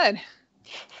fine. You're good.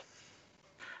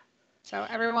 So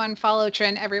everyone follow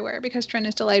Trin everywhere because Trin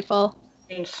is delightful.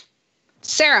 Thanks.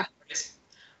 Sarah.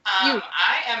 I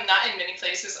am not in many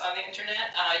places on the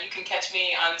internet. You can catch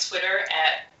me on Twitter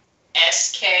at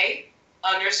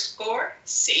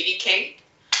 @SK_SadieKate.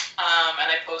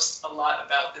 And I post a lot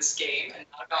about this game and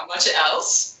not about much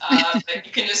else. But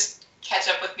you can just catch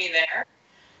up with me there.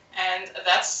 And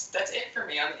that's it for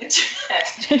me on the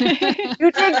internet.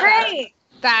 You did great.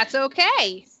 That's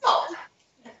okay. Oh.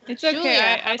 It's okay.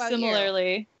 Julia, I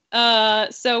similarly.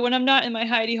 So when I'm not in my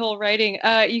hidey hole writing,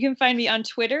 you can find me on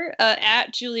Twitter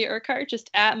at Julia Urquhart, just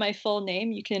at my full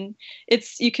name. You can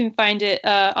find it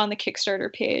on the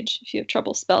Kickstarter page if you have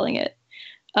trouble spelling it.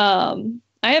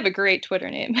 I have a great Twitter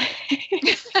name.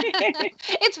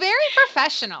 It's very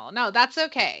professional. No, that's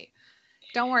okay.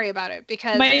 Don't worry about it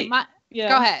because yeah.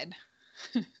 Go ahead.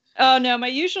 Oh no, my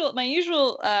usual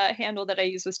handle that I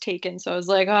used was taken, so I was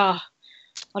like, I'll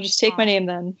just take my name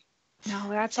then. No,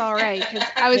 that's all right. 'Cause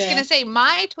I was gonna say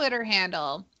my Twitter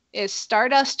handle is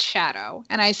Stardust Shadow,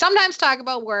 and I sometimes talk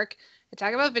about work. I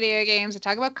talk about video games. I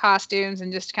talk about costumes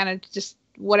and just kind of just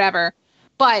whatever.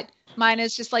 But mine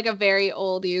is just like a very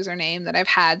old username that I've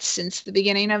had since the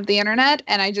beginning of the internet,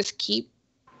 and I just keep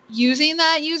using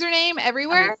that username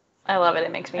everywhere. I love it.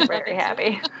 It makes me very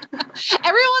happy.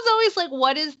 Everyone's always like,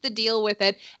 what is the deal with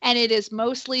it? And it is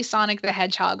mostly Sonic the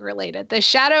Hedgehog related. The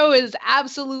Shadow is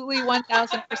absolutely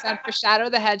 1000% for Shadow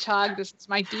the Hedgehog. This is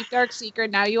my deep, dark secret.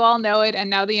 Now you all know it, and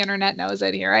now the internet knows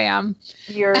it. Here I am.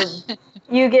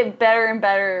 You get better and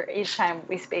better each time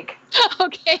we speak.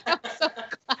 Okay, I'm so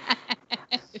glad.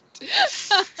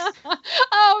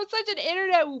 Oh, I'm such an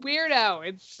internet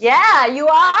weirdo. Yeah, you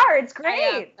are. It's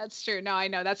great. That's true. No, I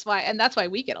know. That's why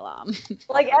we get along.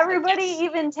 Like everybody,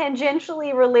 even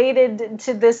tangentially related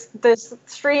to this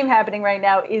stream happening right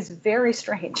now, is very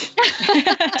strange.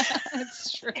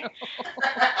 That's true. You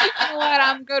know what?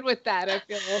 I'm good with that. I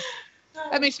feel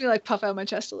that makes me like puff out my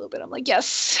chest a little bit. I'm like,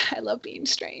 yes, I love being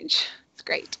strange. It's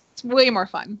great. It's way more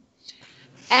fun.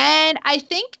 And I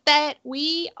think that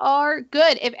we are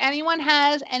good. If anyone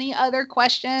has any other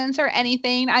questions or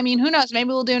anything, I mean, who knows? Maybe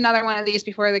we'll do another one of these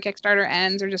before the Kickstarter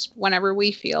ends or just whenever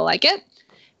we feel like it.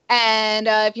 And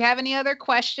if you have any other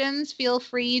questions, feel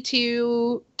free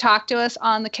to talk to us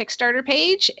on the Kickstarter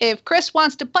page. If Chris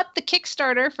wants to put the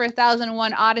Kickstarter for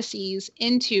 1001 Odysseys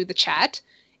into the chat,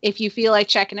 if you feel like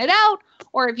checking it out,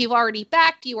 or if you've already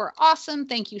backed, you are awesome.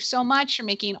 Thank you so much for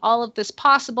making all of this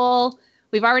possible.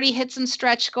 We've already hit some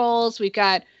stretch goals. We've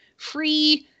got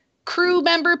free crew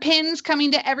member pins coming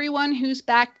to everyone who's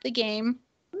backed the game,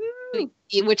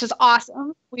 which is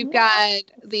awesome. We've got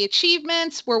the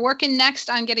achievements. We're working next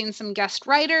on getting some guest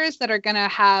writers that are going to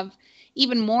have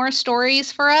even more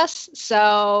stories for us.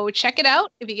 So check it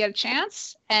out if you get a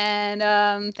chance.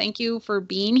 And thank you for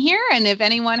being here. And if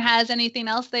anyone has anything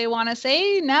else they want to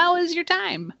say, now is your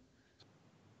time.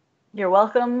 You're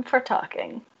welcome for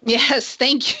talking. Yes,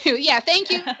 thank you. Yeah, thank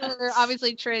you for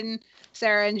obviously Trin,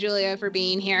 Sarah, and Julia for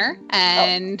being here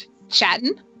and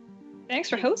chatting. Thanks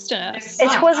for hosting us.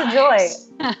 It was a joy.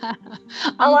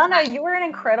 Alana, you were an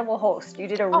incredible host. You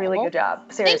did a really good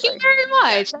job. Seriously. Thank you very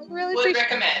much. I really Would appreciate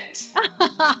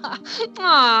recommend.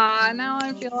 Aw, now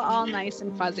I feel all nice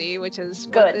and fuzzy, which is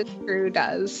Good. what this crew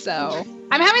does. So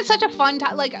I'm having such a fun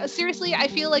time. Like, seriously, I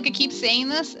feel like I keep saying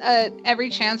this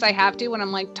every chance I have to when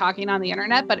I'm like talking on the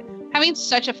internet, but having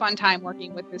such a fun time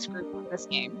working with this group on this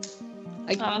game.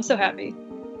 Like, I'm so happy.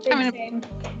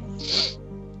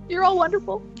 You're all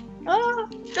wonderful. All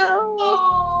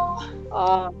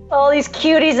these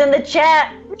cuties in the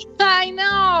chat. I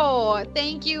know.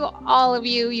 Thank you, all of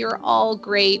you. You're all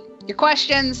great. Your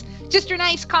questions, just your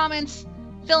nice comments,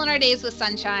 filling our days with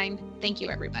sunshine. Thank you,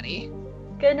 everybody.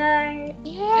 Good night.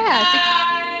 Yeah.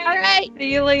 Bye. All right.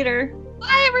 See you later.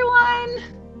 Bye,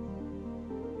 everyone.